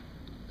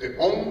 The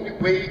only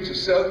way to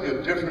settle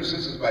your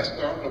differences is by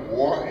starting a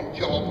war and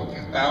kill off a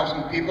few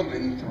thousand people,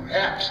 and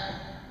perhaps,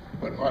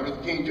 what Martin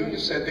Luther King Jr.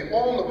 said, the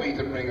only way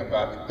to bring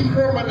about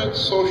permanent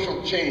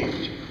social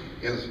change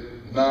is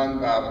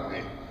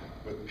non-violently,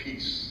 with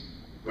peace,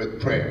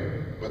 with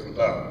prayer, with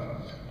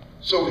love.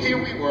 So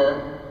here we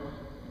were,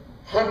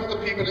 hundreds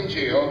of people in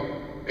jail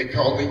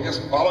because they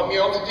just followed me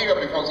off to jail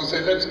because I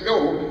said, let's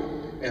go.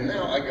 And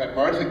now I got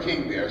Martin Luther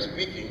King there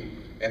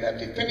speaking, and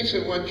after he finished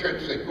in one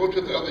church, they go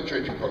to the other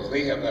church because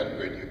they have not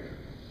heard you.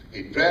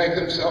 He dragged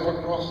himself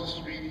across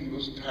the street. He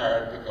was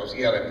tired because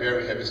he had a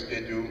very heavy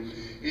schedule.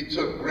 He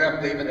took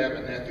Rev. David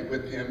Abernathy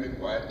with him, and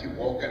Y.T.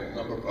 Walker, and a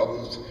number of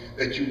others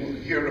that you will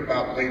hear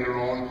about later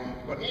on.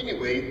 But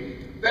anyway,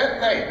 that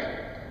night,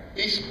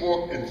 he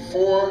spoke in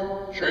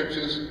 4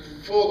 churches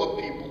full of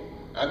people.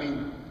 I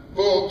mean,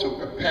 full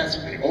to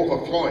capacity,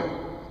 overflowing.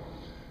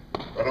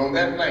 But on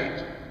that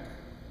night,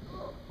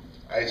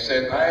 I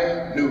said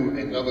I knew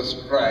another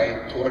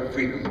stride toward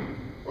freedom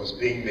was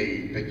being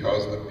made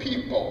because the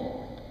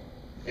people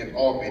in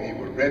Albany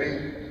were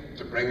ready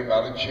to bring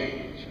about a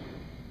change,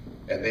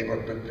 and they were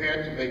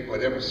prepared to make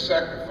whatever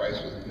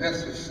sacrifice was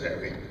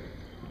necessary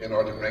in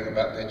order to bring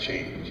about that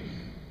change.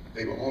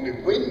 They were only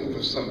waiting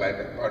for somebody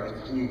like Martin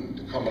Luther King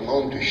to come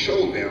along to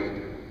show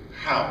them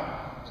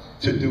how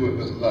to do it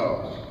with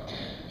love,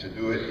 to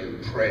do it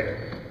in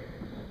prayer,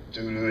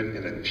 to do it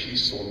in a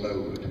peaceful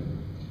mode.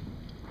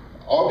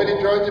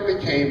 Albany, Georgia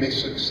became a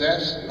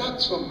success,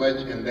 not so much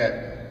in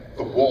that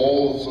the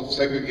walls of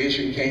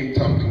segregation came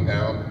tumbling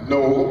down,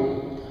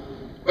 no,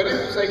 but it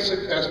was a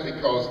success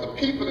because the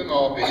people in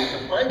Albany,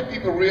 the white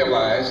people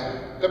realized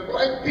the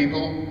black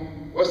people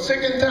were sick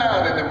and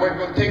tired and they weren't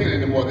going to take it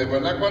anymore. They were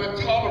not going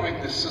to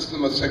tolerate the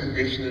system of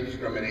segregation and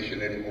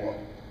discrimination anymore.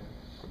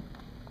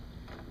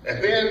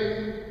 And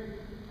then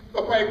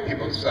the white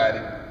people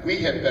decided we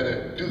had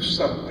better do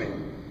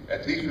something,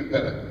 at least we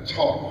better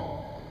talk.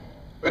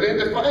 But in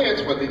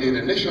defiance, what they did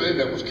initially,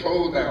 they was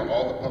close down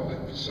all the public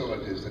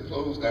facilities. They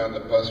closed down the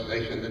bus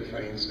station, the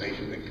train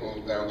station, they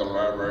closed down the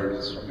library,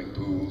 the swimming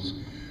pools,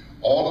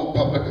 all the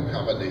public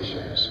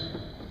accommodations.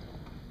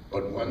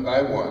 But one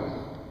by one,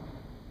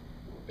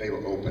 they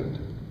were opened.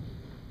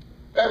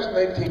 That was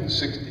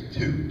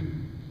 1962.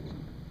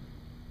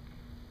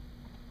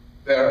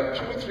 There are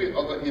 2 or 3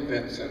 other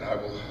events, and I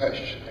will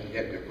hush and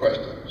get your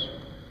questions.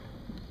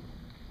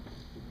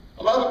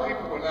 A lot of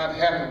people were not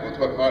happy with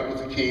what Martin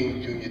Luther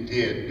King Jr.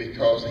 did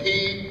because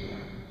he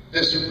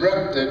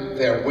disrupted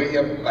their way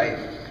of life.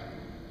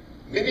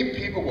 Many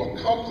people were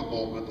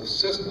comfortable with the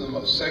system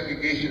of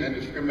segregation and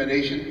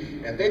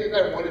discrimination, and they did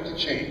not want it to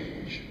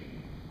change.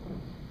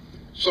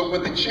 So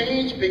when the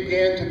change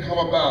began to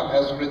come about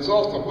as a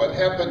result of what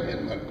happened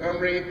in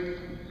Montgomery,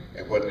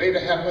 and what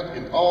later happened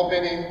in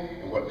Albany,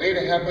 and what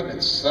later happened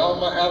in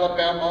Selma,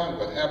 Alabama, and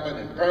what happened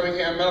in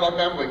Birmingham,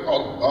 Alabama, we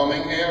call it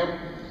Birmingham,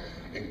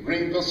 in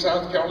Greenville,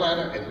 South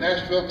Carolina, in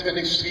Nashville,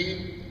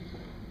 Tennessee.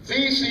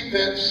 These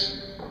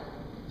events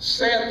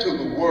said to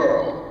the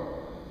world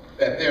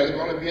that there's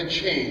going to be a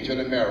change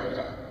in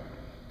America.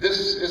 This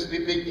is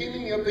the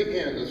beginning of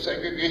the end of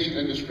segregation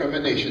and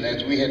discrimination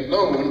as we had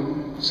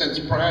known since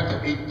prior to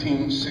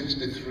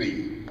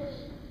 1863.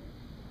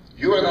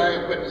 You and I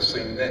are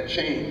witnessing that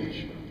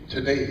change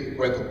today,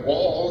 where the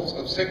walls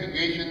of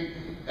segregation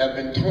have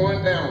been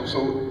torn down,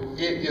 so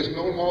it is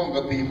no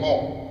longer the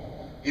law.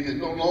 It is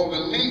no longer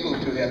legal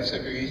to have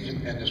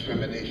segregation and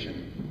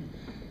discrimination.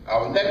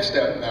 Our next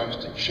step now is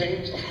to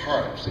change the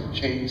hearts and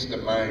change the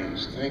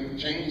minds,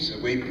 change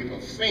the way people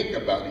think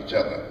about each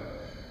other,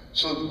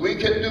 so that we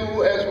can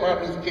do as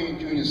Martin Luther King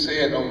Jr.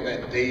 said on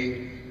that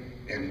day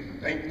in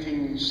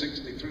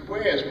 1963.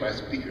 Where is my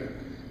speaker?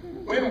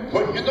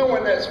 You know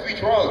when that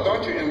speech was,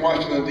 don't you, in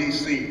Washington,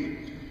 D.C.?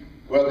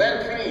 Well,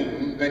 that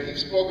dream that he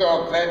spoke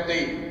of that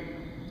day,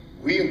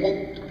 we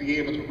hope to be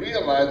able to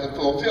realize the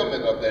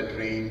fulfillment of that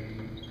dream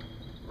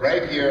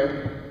right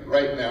here,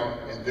 right now,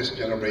 in this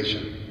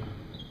generation.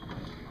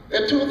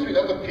 There are 2 or 3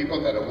 other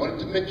people that I wanted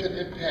to mention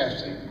in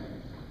passing,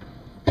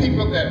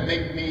 people that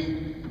make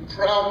me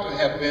proud to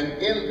have been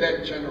in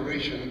that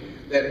generation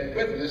that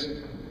witnessed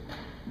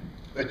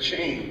the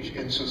change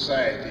in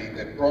society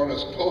that brought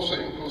us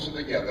closer and closer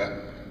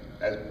together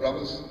as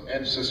brothers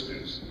and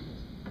sisters,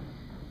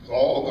 with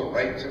all the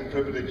rights and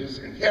privileges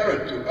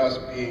inherent to us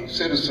being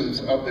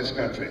citizens of this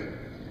country.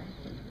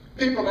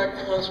 People like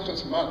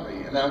Constance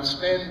Motley, an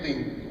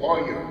outstanding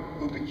lawyer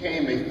who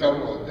became a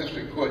federal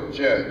district court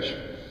judge.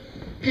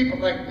 People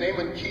like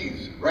Damon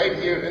Keith, right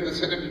here in the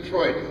city of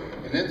Detroit.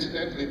 And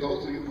incidentally,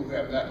 those of you who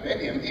have not met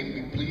him, he'd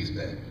be pleased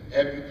to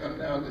have you come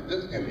down to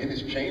visit him in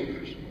his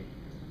chambers.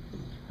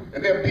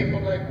 And there are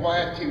people like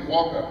Y.T.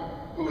 Walker,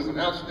 who was an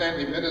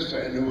outstanding minister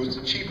and who was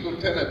the chief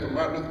lieutenant for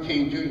Martin Luther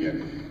King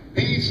Jr.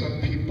 These are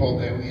people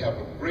that we have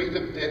a great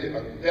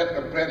debt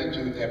of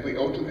gratitude that we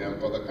owe to them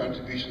for the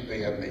contributions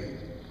they have made.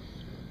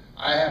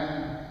 I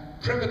am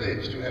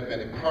privileged to have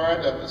been a part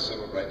of the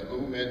civil rights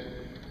movement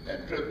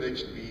and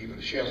privileged to be able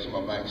to share some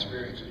of my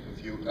experiences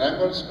with you. And I'm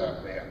going to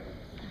stop there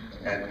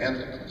and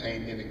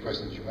entertain any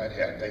questions you might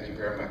have. Thank you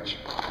very much.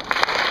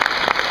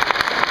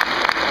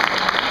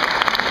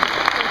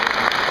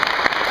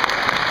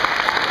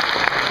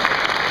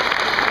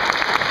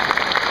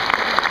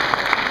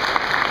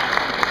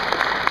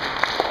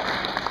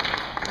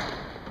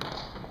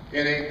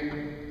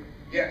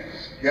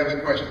 Yes, you have a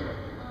question?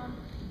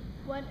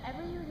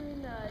 Whenever you were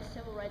doing the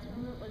civil rights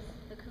movement, was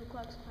the Ku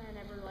Klux Klan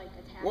ever like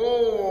attacked?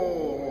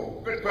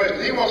 Whoa, good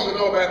question. He wants to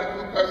know about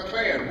the Ku Klux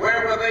Klan.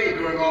 Where were they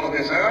during all of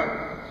this, huh?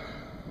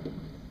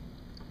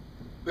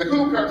 The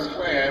Ku Klux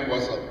Klan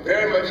was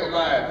very much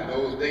alive in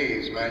those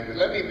days, mind you.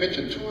 Let me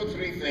mention 2 or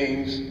 3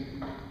 things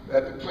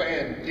that the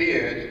Klan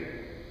did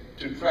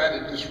to try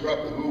to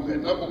disrupt the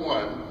movement. Number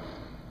 1,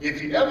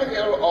 if you ever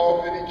go to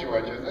Albany,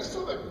 Georgia, let's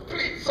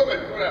please,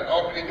 somebody go out to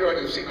Albany,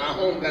 Georgia, and see my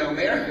home down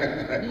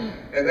there.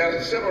 And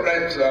there's a civil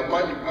rights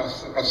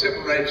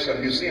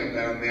museum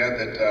down there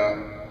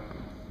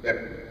that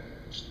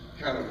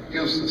kind of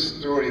gives the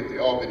story of the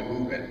Albany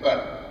movement.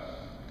 But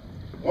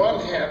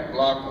 1/2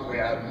 block of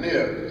where I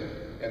lived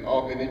in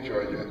Albany,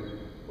 Georgia,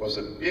 was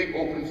a big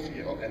open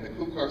field, and the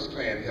Ku Klux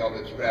Klan held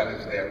its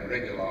rallies there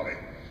regularly.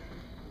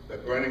 The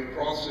burning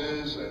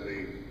crosses and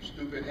the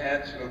stupid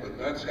hats, the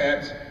dunce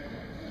hats.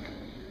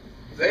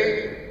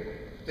 They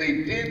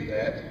did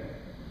that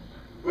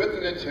with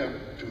an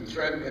attempt to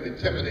threaten and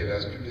intimidate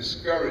us, to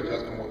discourage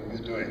us from what we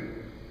were doing.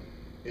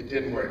 It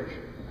didn't work.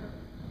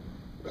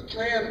 The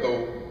Klan,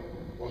 though,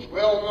 was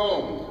well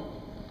known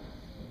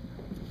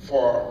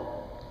for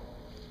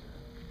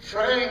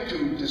trying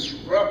to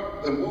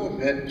disrupt the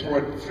movement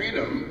toward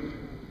freedom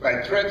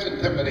by threats,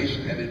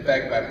 intimidation, and in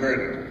fact by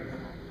murder.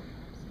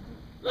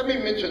 Let me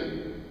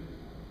mention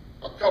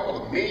a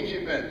couple of major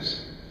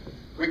events.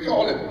 We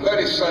call it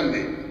Bloody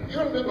Sunday. You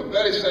remember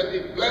Bloody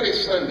Sunday? Bloody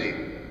Sunday,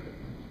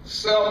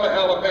 Selma,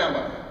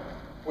 Alabama,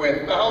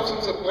 where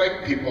thousands of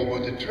black people were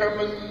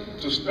determined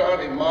to start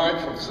a march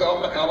from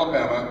Selma,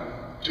 Alabama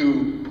to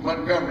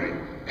Montgomery.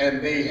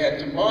 And they had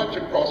to march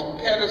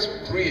across Pettus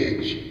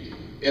Bridge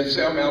in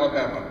Selma,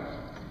 Alabama.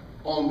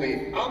 On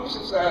the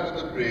opposite side of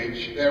the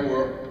bridge, there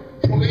were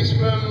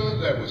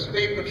policemen, there were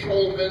state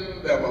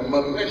patrolmen, there were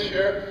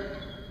militia,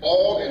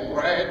 all in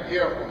riot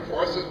gear on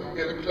horses,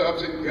 billy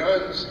clubs, and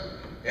guns.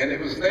 And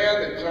it was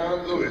there that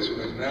John Lewis, who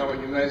is now a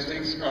United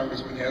States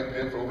Congressman, has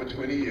been for over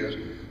 20 years,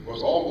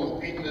 was almost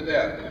beaten to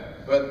death.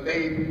 But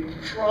they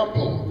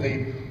trampled,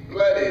 they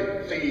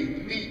bloodied, they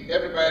beat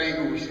everybody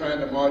who was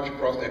trying to march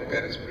across that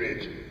Pettus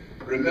Bridge.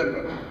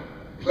 Remember,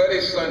 Bloody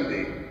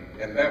Sunday,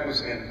 and that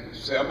was in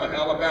Selma,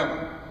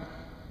 Alabama.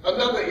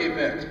 Another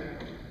event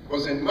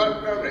was in in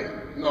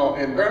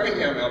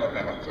Birmingham,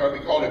 Alabama. So we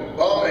call it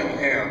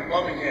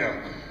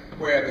Birmingham,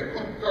 where the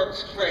Ku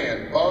Klux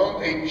Klan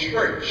bombed a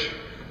church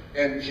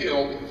and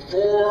killed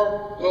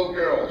 4 little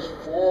girls,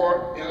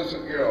 4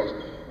 innocent girls,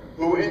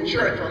 who were in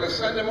church on a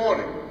Sunday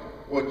morning,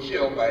 were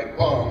killed by a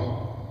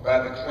bomb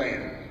by the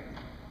Klan.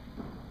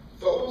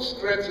 Those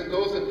threats and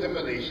those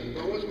intimidations,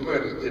 those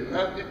murders did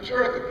not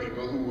deter the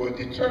people who were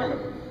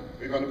determined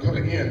we're going to put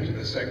an end to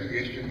the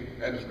segregation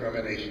and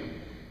discrimination.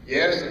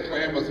 Yes, the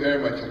Klan was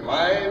very much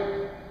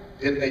alive.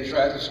 Did they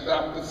try to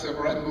stop the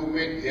civil rights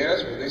movement?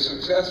 Yes. Were they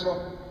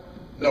successful?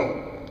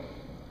 No.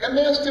 And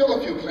there's still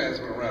a few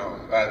Klansmen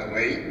around, by the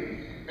way.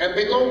 And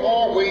they don't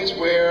always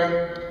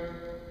wear,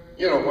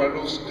 one of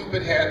those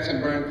stupid hats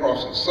and burn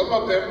crosses. Some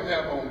of them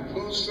have on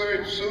blue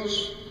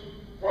suits,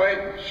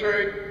 white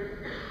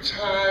shirt,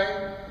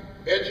 tie,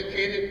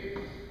 educated,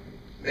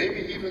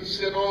 maybe even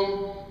sit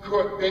on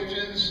court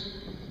benches.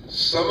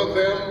 Some of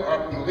them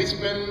are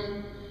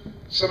policemen.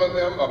 Some of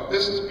them are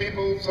business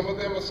people. Some of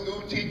them are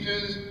school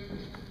teachers.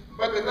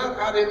 But they're not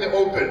out in the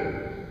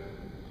open.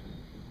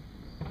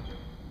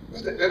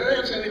 Did I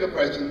answer any of the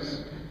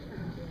questions?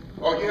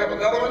 Oh, you have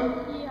another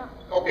one? Yeah.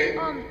 Okay.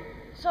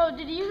 So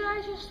did you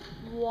guys just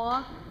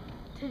walk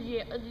to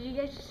jail? Did you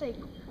guys just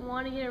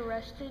want to get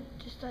arrested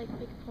just to make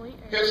a point?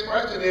 Or? His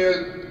question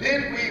is,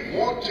 did we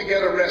want to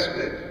get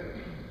arrested?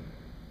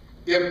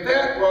 If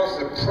that was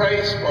the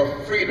price for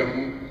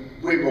freedom,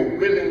 we were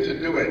willing to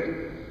do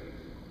it.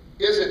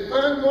 Is it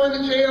fun going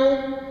to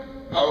jail?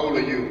 How old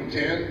are you?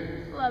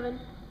 10? 11.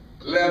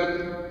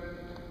 11?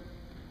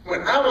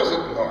 When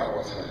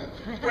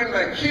when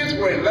my kids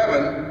were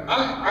 11,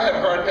 I had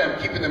a hard time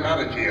keeping them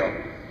out of jail.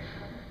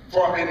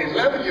 For an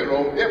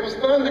 11-year-old, it was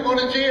fun to go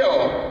to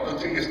jail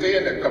until you stay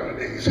in there a couple of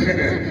days, and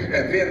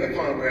then the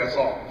fun wears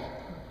off.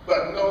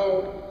 But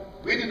no,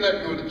 we did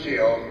not go to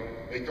jail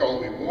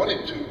because we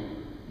wanted to,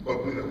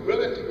 but we were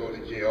willing to go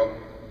to jail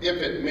if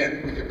it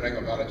meant we could bring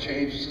about a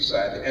change in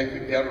society and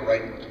could get a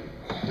right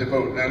to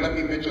vote. Now let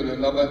me mention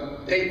another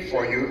date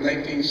for you,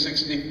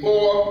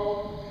 1964.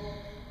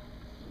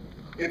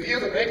 in the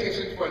years of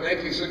 1964 and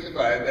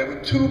 1965, there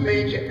were two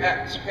major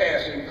acts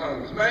passed in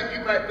Congress. Now,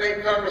 you might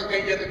think Congress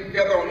can't get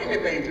together on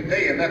anything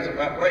today, and that's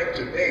about right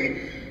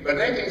today. But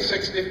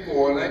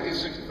 1964 and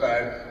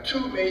 1965,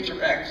 two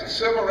major acts, the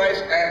Civil Rights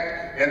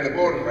Act and the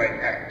Voting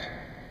Rights Act.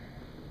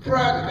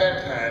 Prior to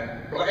that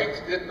time, blacks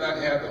did not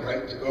have the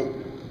right to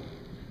vote.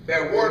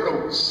 There were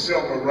no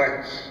civil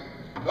rights.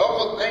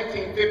 Almost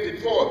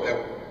 1954,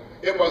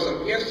 it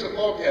was against the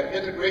law to have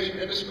integration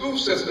in the school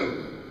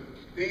system.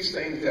 These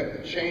things have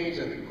been changed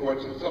in the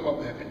courts, and some of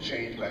them have been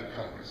changed by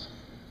Congress.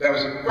 That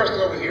was the person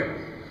over here.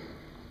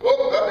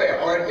 Oh, up there,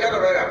 all right, yell it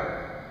right out.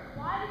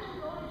 Why did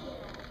you go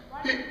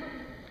to jail?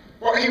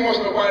 Well, he wants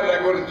to know, why did I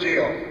go to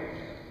jail?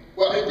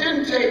 Well, it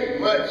didn't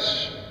take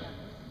much.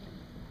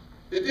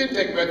 It didn't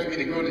take much for me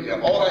to go to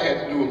jail. All I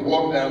had to do was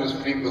walk down the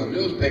street with a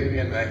newspaper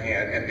in my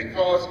hand, and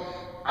because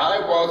I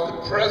was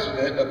the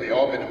president of the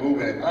Albany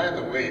movement, and by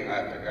the way,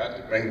 I forgot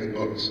to bring the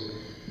books.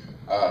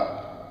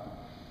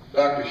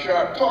 Dr.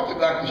 Sharp, talk to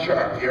Dr.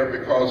 Sharp here,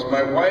 because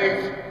my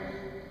wife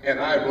and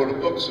I wrote a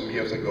book some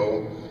years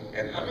ago,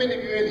 and how many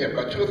of you in here,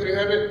 about 200 or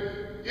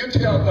 300? You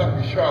tell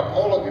Dr. Sharp,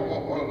 all of you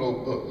want one of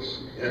those books.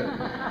 Yeah?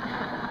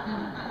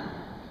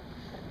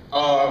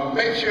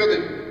 Make sure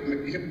that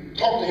you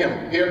talk to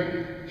him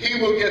here.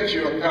 He will get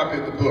you a copy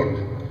of the book.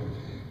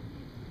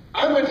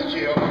 I went to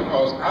jail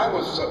because I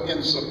was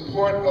in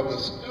support of the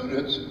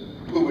students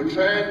who were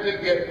trying to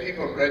get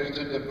people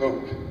registered to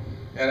vote.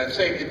 And I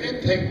say it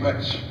didn't take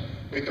much,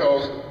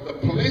 because the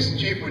police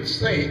chief would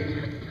say,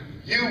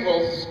 you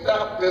will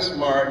stop this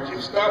march, you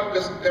stop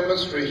this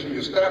demonstration,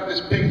 you stop this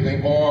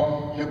picketing,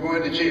 or you're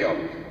going to jail.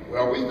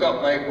 Well, we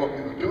felt like what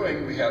we were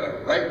doing, we had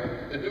a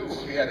right to do.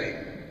 We had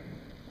a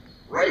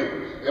right,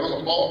 there was a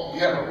law, we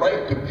had a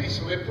right to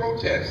peacefully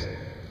protest.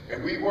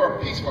 And we were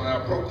peaceful in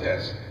our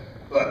protests.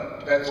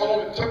 But that's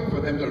all it took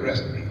for them to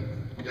arrest me.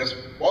 Just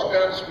walk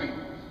down the street.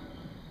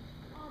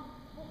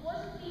 But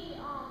wasn't the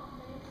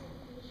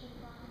Emancipation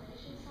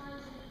Proclamation signed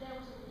that there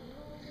was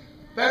illegal?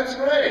 That's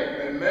right,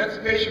 the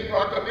Emancipation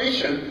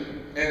Proclamation,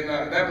 and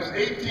that was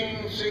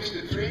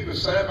 1863,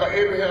 was signed by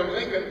Abraham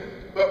Lincoln,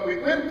 but we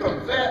went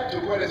from that to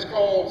what is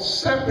called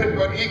separate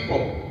but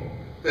equal.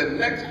 The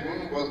next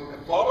one was,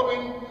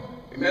 following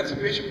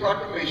Emancipation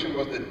Proclamation,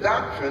 was the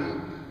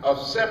doctrine of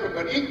separate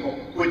but equal,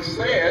 which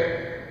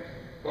said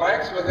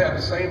blacks would have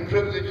the same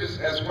privileges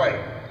as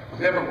white.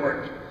 Never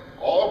worked.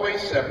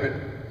 Always separate,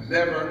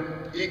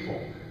 never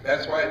equal.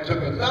 That's why it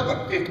took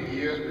another 50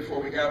 years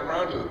before we got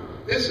around to it.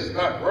 This is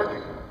not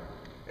working.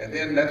 And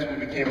then that's when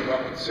we came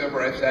about with the Civil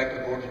Rights Act,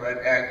 the Voting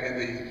Rights Act, and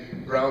the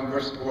Brown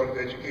versus Board of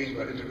Education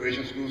about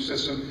integration school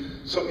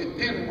system. So it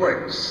didn't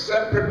work.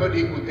 Separate but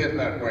equal did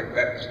not work.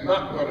 That is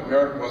not what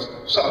America was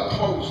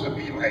supposed to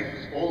be like.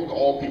 It's supposed to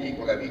all be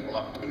equal, have equal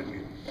opportunity.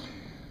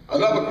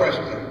 Another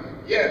question.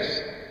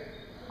 Yes.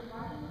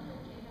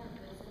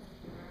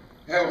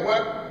 Have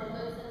what?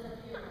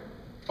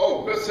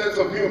 Oh, good sense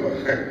of humor.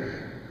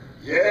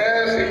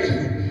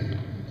 Yes,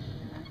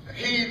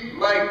 he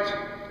liked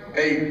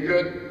a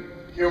good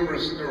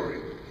humorous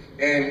story,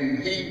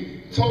 and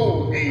he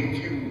told a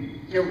few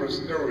humorous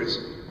stories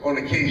on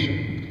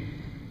occasion.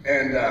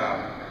 And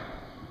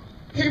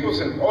he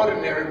was an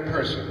ordinary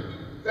person.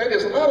 That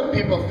is, a lot of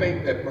people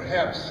think that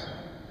perhaps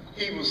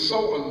he was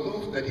so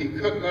aloof that he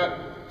could not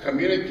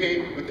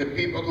communicate with the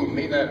people who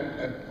may not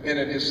have been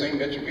at his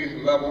same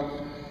education level.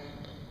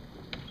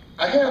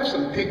 I have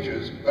some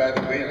pictures, by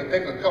the way, and I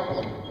think a couple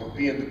of them will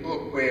be in the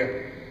book,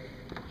 where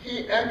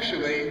he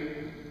actually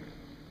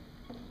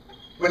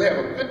would have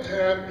a good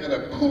time in a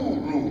pool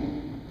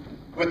room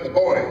with the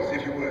boys,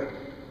 if you would.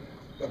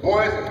 The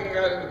boys that hang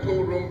out in the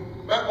pool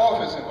room. My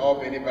office in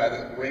Albany, by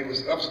the way,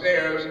 was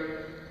upstairs,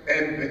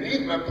 and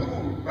beneath my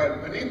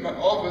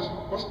office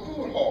was a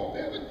pool hall.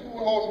 There are pool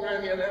halls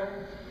around here now.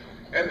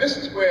 And this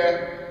is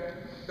where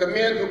the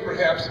men who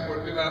perhaps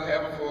did not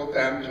have a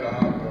full-time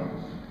job, or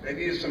they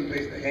needed some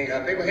place to hang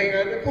out, they would hang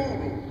out in the pool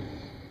room.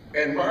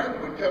 And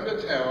Martin would come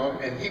to town,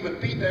 and he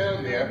would be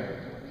down there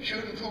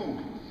shooting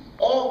pool.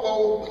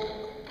 Although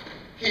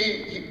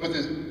he with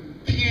his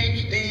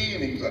PhD,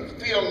 and he's a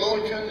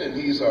theologian, and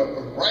he's a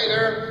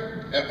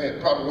writer,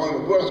 and probably one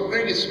of the world's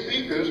greatest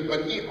speakers,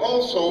 but he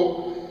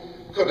also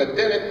could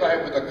identify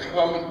with a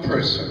common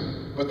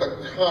person, with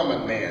a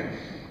common man.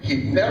 He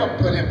never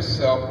put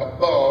himself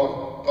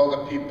above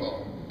other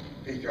people.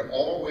 He could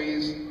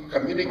always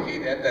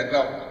communicate at that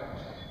level.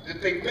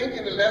 Did they think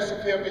any less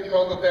of him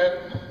because of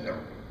that? No.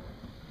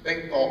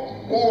 They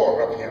thought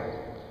more of him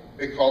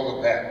because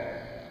of that.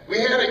 We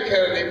had a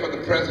candidate for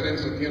the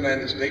presidency of the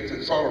United States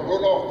that sort of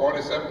wrote off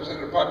 47%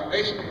 of the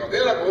population because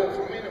they're not voting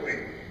for him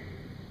anyway.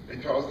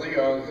 Because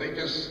they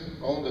just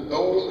on the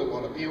dole, they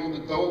want to be on the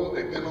dole,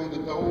 they've been on the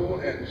dole,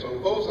 and so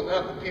those are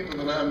not the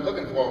people that I'm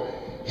looking for.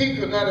 He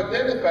could not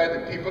identify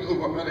the people who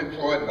were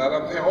unemployed, not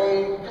of their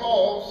own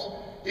cause.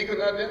 He could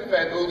not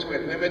identify those who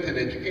had limited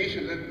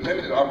education,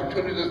 limited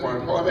opportunities for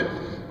employment.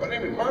 But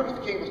anyway, Martin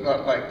Luther King was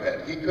not like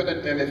that. He could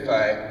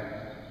identify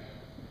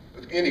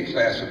with any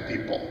class of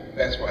people.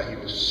 That's why he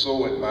was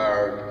so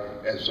admired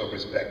and so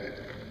respected.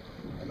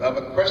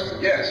 Another question?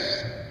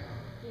 Yes.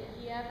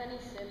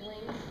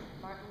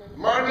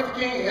 Martin Luther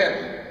King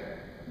had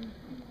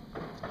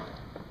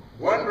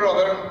one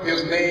brother.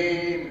 His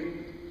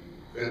name,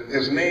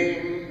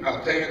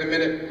 I'll tell you in a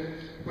minute.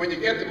 When you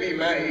get to be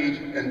my age,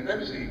 and let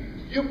me see,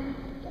 you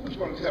always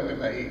want to tell me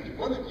my age.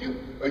 One of you,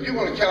 or you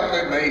want to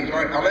calculate my age?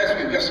 All right, I'll ask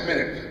you in just a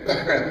minute.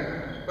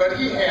 But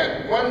he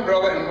had one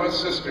brother and one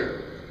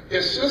sister.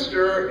 His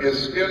sister is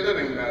still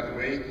living, by the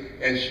way,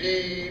 and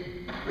she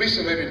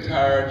recently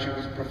retired. She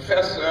was a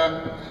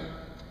professor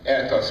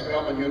at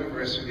Spelman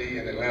University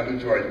in Atlanta,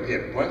 Georgia. He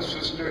had one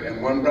sister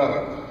and one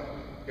brother.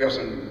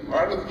 Martin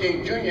Luther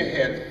King Jr.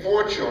 had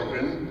 4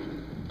 children,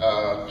 2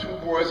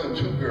 boys and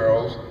 2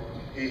 girls.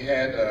 He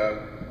had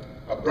a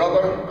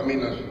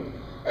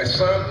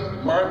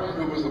son, Martin,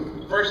 who was the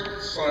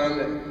first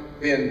son,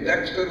 then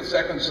Dexter, the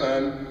second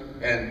son,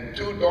 and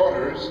 2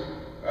 daughters.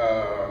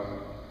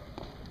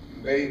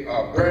 They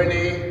are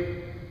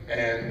Bernie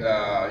and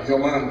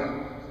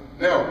Yolanda.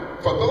 Now,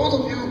 for those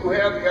of you who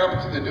have the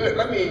opportunity to do it,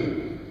 let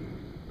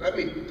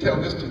me tell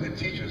this to the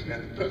teachers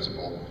and the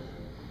principal.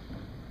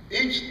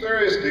 Each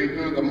Thursday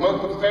during the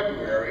month of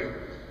February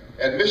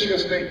at Michigan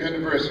State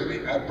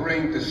University, I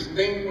bring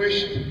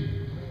distinguished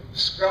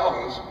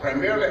scholars,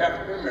 primarily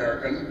African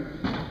American,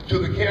 to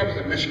the campus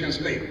at Michigan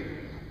State.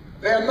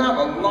 There are not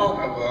a lot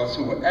of us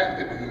who are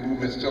active in the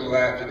movement still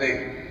alive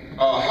today.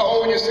 How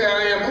old you say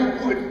I am?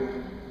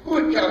 Who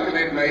would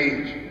calculate my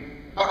age?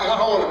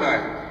 How old am I?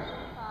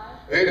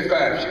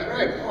 85. She's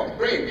right. Oh,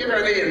 great. Give her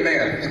an A in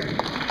math.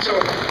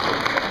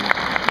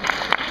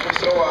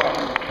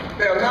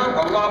 There are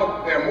not a lot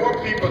of, there are more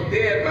people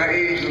dead my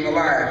age than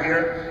alive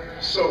here.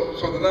 So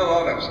there are not a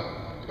lot of us.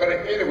 But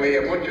anyway, I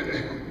want you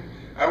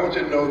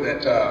to know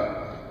that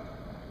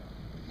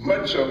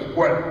much of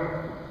what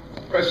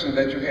questions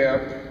that you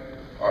have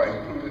are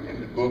included in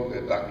the book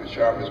that Dr.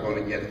 Sharp is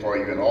going to get for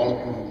you, and all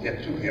of you who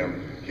get to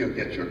him, he'll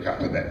get you a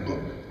copy of that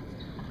book.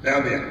 Now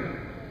then,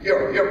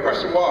 your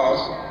question was?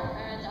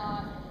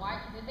 Why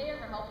did they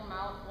ever help him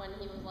out when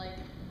he was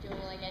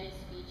doing any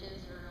speeches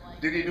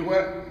or Did he do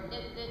what?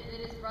 Did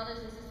his brothers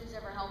and sisters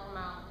ever help him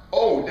out?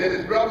 Oh, did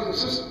his brothers and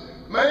sisters?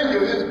 Mind you,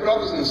 his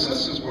brothers and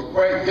sisters were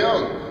quite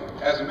young.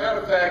 As a matter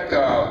of fact,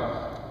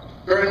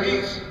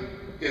 Bernice,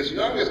 his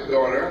youngest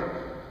daughter,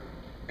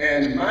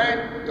 and my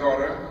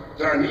daughter,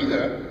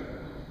 Darnita,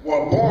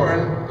 were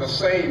born the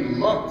same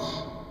month,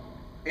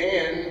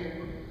 and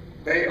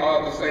they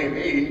are the same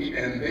age,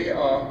 and they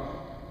are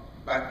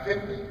about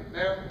 50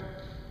 now.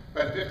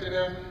 About 50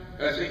 now.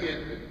 And I see he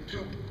had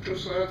two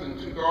sons and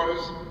 2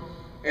 daughters,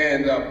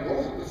 and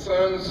both of the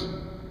sons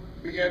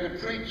began to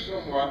preach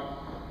somewhat.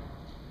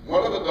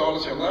 One of the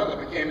daughters, Yolanda,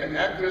 became an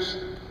actress,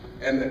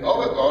 and the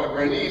other daughter,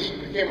 Bernice,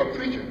 became a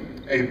preacher,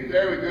 a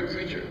very good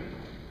preacher.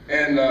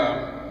 And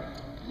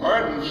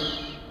Martin's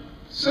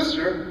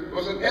sister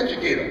was an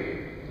educator.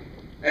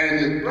 And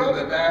his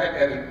brother died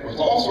and was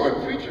also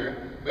a preacher,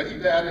 but he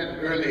died at an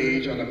early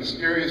age under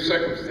mysterious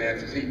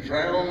circumstances. He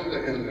drowned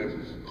in the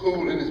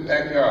pool in his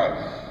backyard.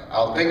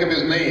 I'll think of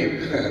his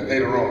name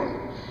later on.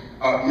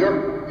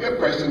 Your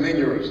question, then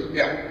yours.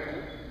 Yeah.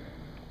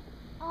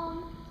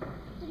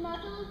 Did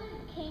Martin Luther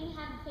King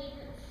have a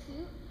favorite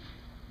suit?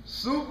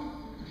 Soup?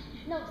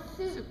 No,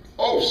 suit.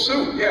 Oh,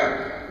 suit,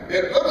 yeah.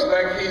 It looks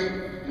like he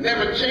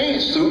never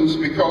changed suits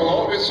because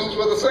all of his suits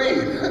were the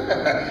same.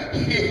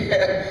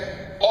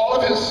 All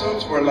of his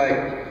suits were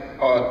like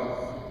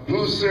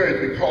blue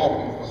serge, we call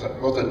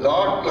them. Was a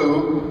dark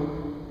blue,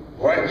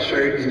 white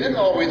shirt. He didn't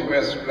always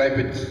wear a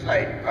striped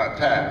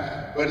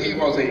tie, but he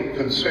was a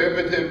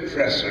conservative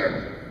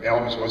dresser. He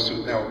always wore a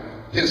suit. Now,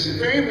 his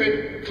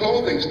favorite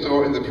clothing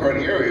store in the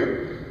Detroit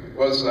area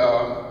was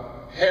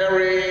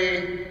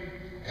Harry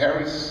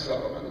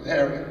Sullivan.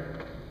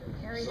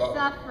 Harry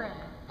Suffren.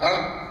 Huh?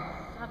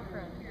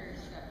 Suffren.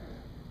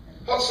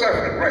 Oh,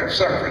 Suffren, right,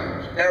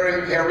 Suffren.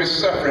 Harry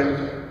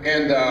Suffren.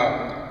 And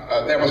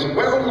there was a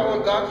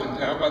well-known doctor in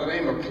town by the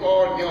name of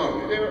Claude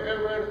Young. You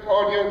ever heard of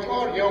Claude Young?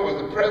 Claude Young was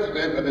the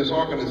president of his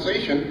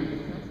organization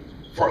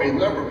for a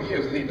number of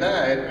years. He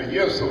died a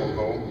year or so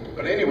ago.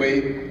 But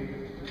anyway,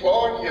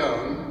 Claude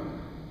Young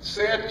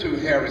said to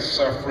Harry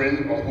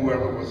Suffren, or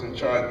whoever was in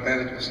charge of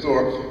managing the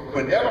store,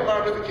 whenever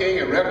Martin Luther King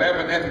and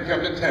Reverend Abernathy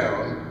come to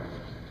town,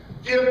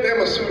 give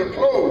them a suit of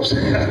clothes.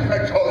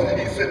 Because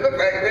he said, look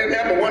like they didn't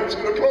have but one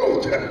suit of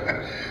clothes.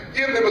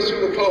 Give them a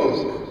suit of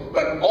clothes.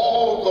 But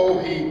although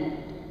he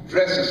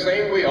dressed the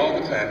same way all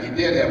the time, he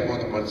did have more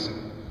than one suit.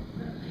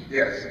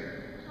 Yes.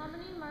 How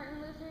many Martin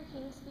Luther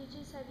King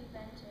speeches have you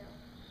been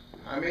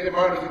to? How many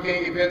Martin Luther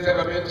King events have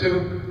I been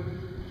to?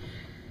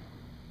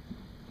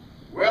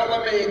 Well,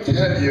 let me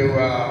tell you,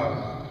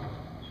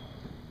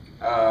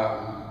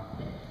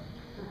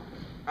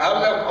 I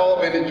left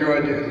Albany,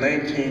 Georgia in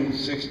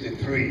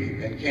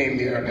 1963 and came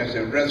here as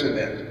a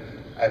resident.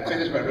 I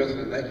finished my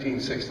residence in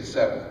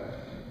 1967.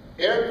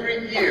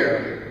 Every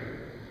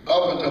year,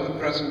 up until the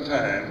present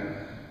time,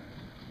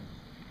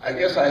 I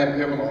guess I have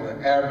given on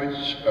an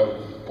average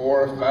of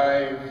 4 or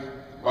 5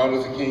 Martin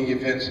Luther King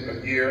events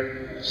a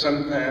year,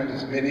 sometimes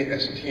as many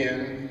as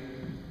 10.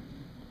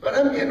 But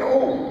I'm getting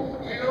old.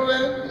 You know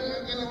that?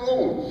 In a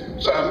row.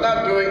 So I'm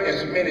not doing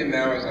as many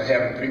now as I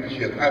have in previous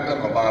years. I've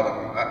done a lot of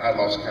them. I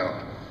lost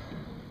count.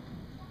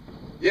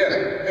 Yes,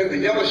 in the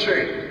yellow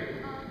shirt.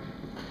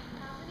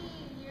 How many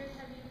years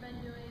have you been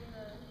doing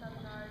the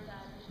seminars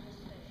at Michigan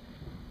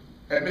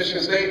State? At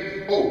Michigan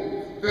State?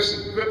 Oh, this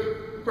is a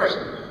good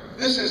question.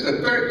 This is the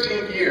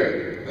 13th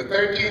year. The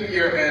 13th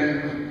year,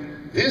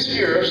 and this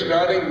year,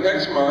 starting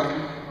next month,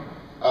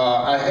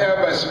 I have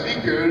as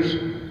speakers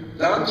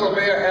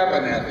Donzalea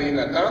Abernathy.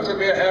 Now,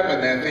 Donzalea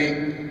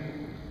Abernathy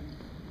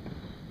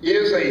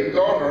is a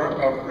daughter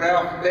of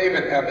Ralph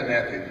David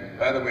Abernathy.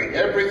 By the way,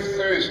 every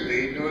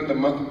Thursday during the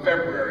month of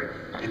February,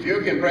 if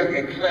you can bring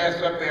a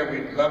class up there,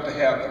 we'd love to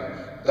have them.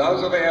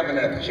 Donzalea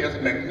Abernathy, she has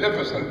a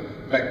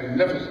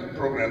magnificent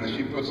program that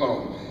she puts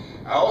on.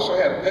 I also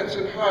have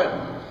Vincent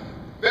Harden.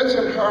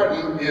 Vincent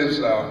Harden is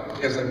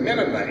a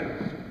Mennonite.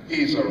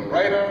 He's a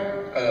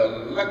writer,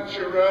 a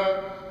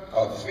lecturer,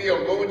 a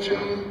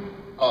theologian,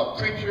 a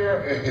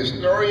preacher, a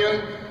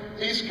historian.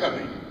 He's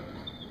coming.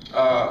 The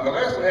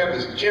last one I have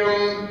is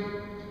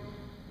Jim,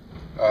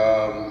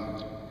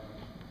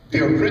 the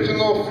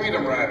original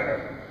Freedom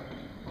Rider.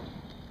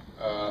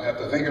 I have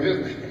to think of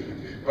his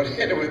name. But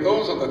anyway,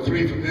 those are the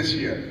three for this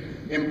year.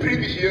 In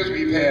previous years,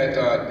 we've had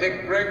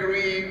Dick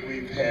Gregory,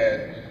 we've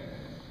had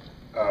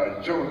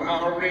Joe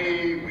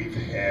Lowry, we've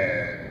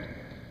had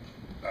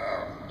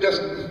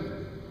just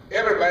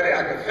everybody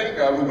I could think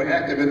of who were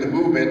active in the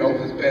movement over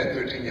this past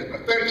 13 years.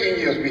 But 13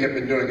 years we have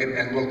been doing it,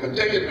 and we'll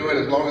continue to do it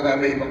as long as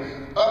I'm able.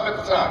 Up at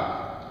the top.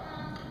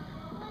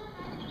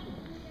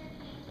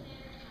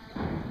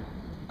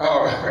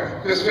 Oh,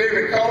 his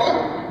favorite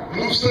color?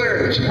 Blue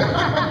serge.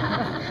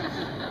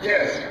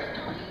 Yes.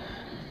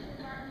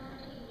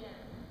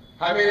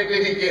 How many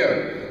did he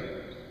give?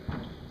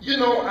 You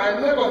know, I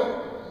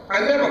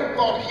never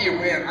thought he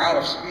ran out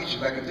of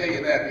speeches, I can tell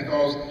you that,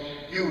 because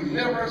you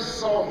never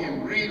saw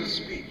him read a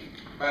speech.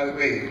 By the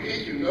way, in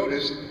case you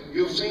noticed,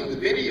 you've seen the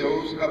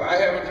videos of I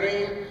Have a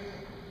Dream.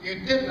 You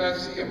did not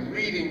see him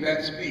reading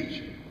that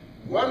speech.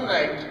 One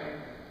night,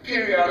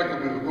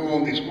 periodically we would go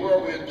on these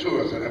whirlwind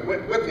tours, and I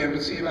went with him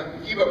to see if I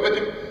could keep up with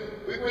him.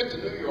 We went to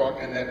New York,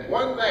 and that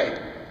one night,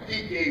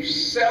 he gave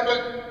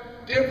 7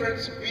 different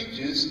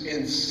speeches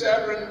in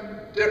 7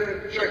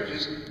 different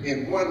churches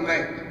in one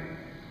night.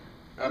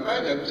 I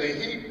might have to say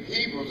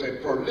he was a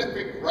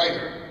prolific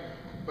writer,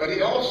 but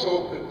he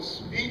also could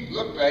speak,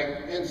 looked like,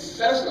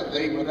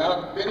 incessantly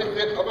without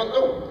benefit of a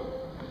note.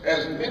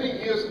 As many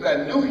years as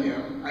I knew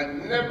him, I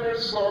never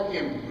saw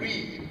him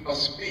read a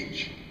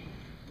speech.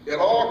 It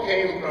all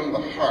came from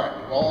the heart.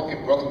 It all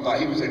came from the life.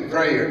 He was a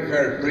very,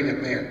 very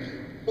brilliant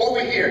man.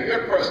 Over here,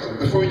 your question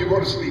before you go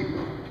to sleep.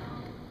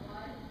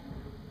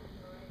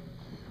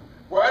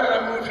 Why did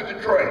I move to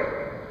Detroit?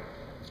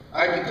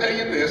 I can tell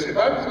you this, if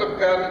I could have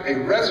gotten a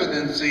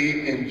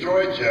residency in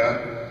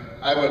Georgia,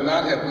 I would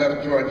not have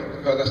left Georgia,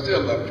 because I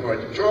still love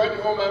Georgia.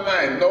 Georgia on my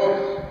mind,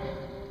 though.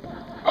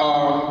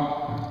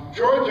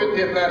 Georgia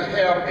did not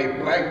have a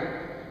black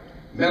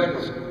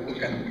medical school,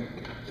 and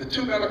the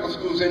 2 medical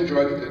schools in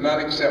Georgia did not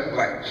accept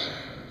blacks.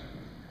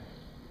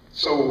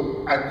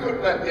 So I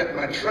could not get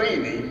my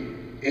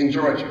training in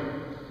Georgia.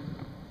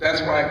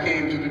 That's why I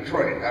came to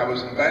Detroit. I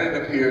was invited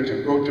up here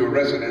to go to a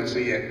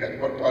residency at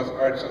what was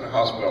Arts Center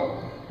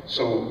Hospital.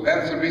 So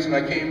that's the reason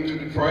I came to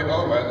Detroit,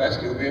 otherwise I'd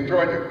still be in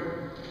Georgia.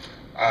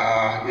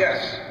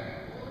 Yes.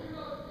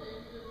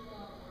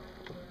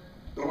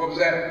 So what was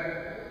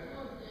that?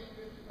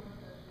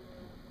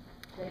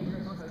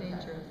 Most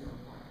dangerous.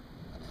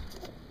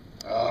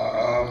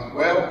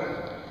 Well,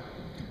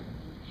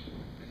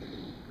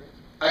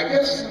 I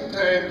guess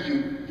sometimes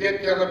you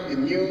get kind of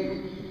immune.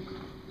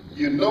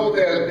 You know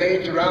there's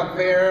danger out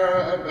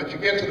there, but you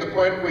get to the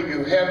point where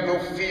you have no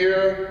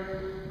fear.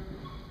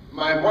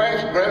 My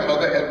wife's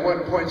grandmother at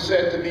one point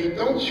said to me,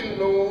 don't you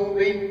know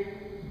they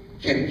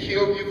can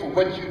kill you for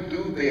what you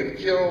do? They have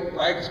killed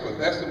blacks because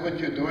that's what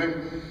you're doing.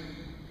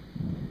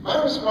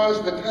 My response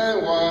at the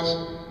time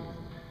was,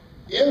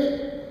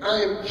 if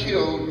I am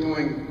killed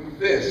doing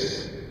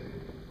this,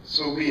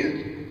 so be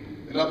it.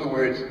 In other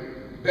words,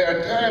 there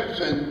are times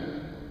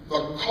when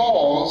the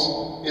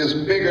cause is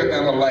bigger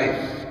than a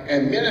life.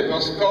 And many of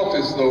us felt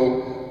as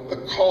though the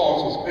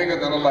cause was bigger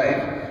than a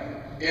life.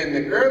 In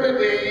the early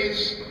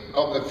days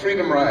of the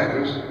Freedom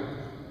Riders,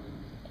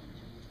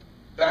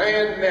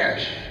 Diane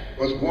Nash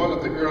was one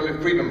of the early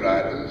Freedom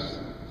Riders,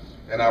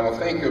 and I will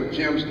think of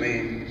Jim's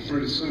name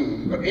pretty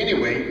soon. But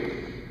anyway,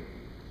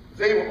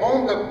 they were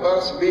on the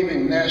bus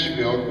leaving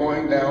Nashville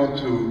going down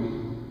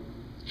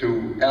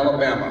to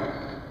Alabama.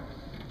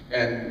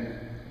 And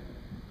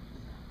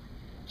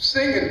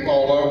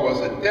Siegenthaler was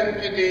a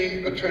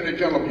Deputy Attorney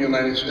General of the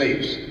United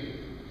States.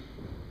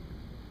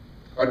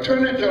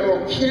 Attorney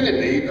General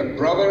Kennedy, the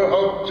brother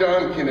of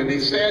John Kennedy,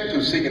 said to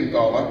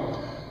Siegenthaler,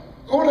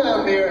 go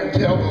down there and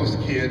tell those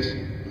kids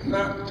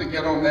not to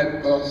get on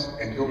that bus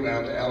and go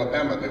down to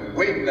Alabama. They're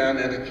waiting down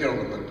there to kill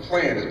them. The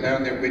Klan is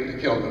down there waiting to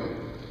kill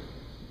them.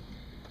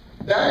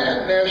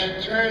 Diane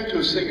Nash turned to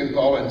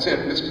Siegenthaler and said,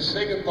 Mr.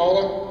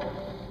 Siegenthaler,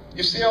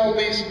 you see all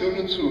these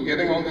students who are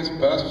getting on this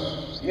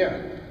bus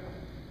Yeah.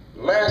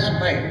 Last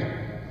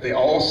night, they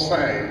all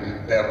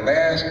signed their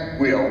last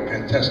will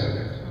and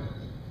testament.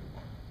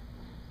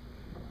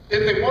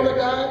 Did they want to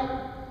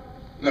die?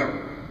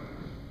 No.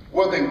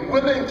 Were they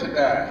willing to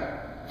die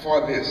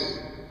for this?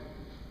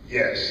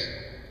 Yes.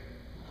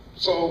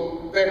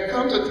 So there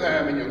comes a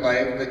time in your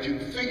life that you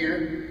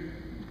figure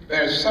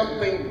there's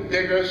something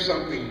bigger,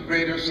 something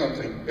greater,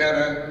 something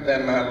better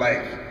than my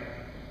life.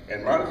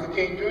 And Martin Luther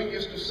King Jr.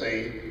 used to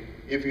say,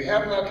 if you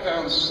have not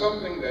found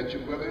something that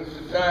you're willing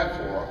to die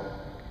for,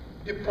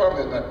 you're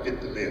probably not fit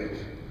to live.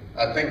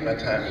 I think my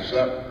time is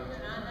up. And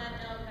on that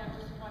note, that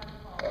was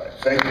wonderful. All right,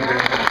 thank you very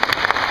much.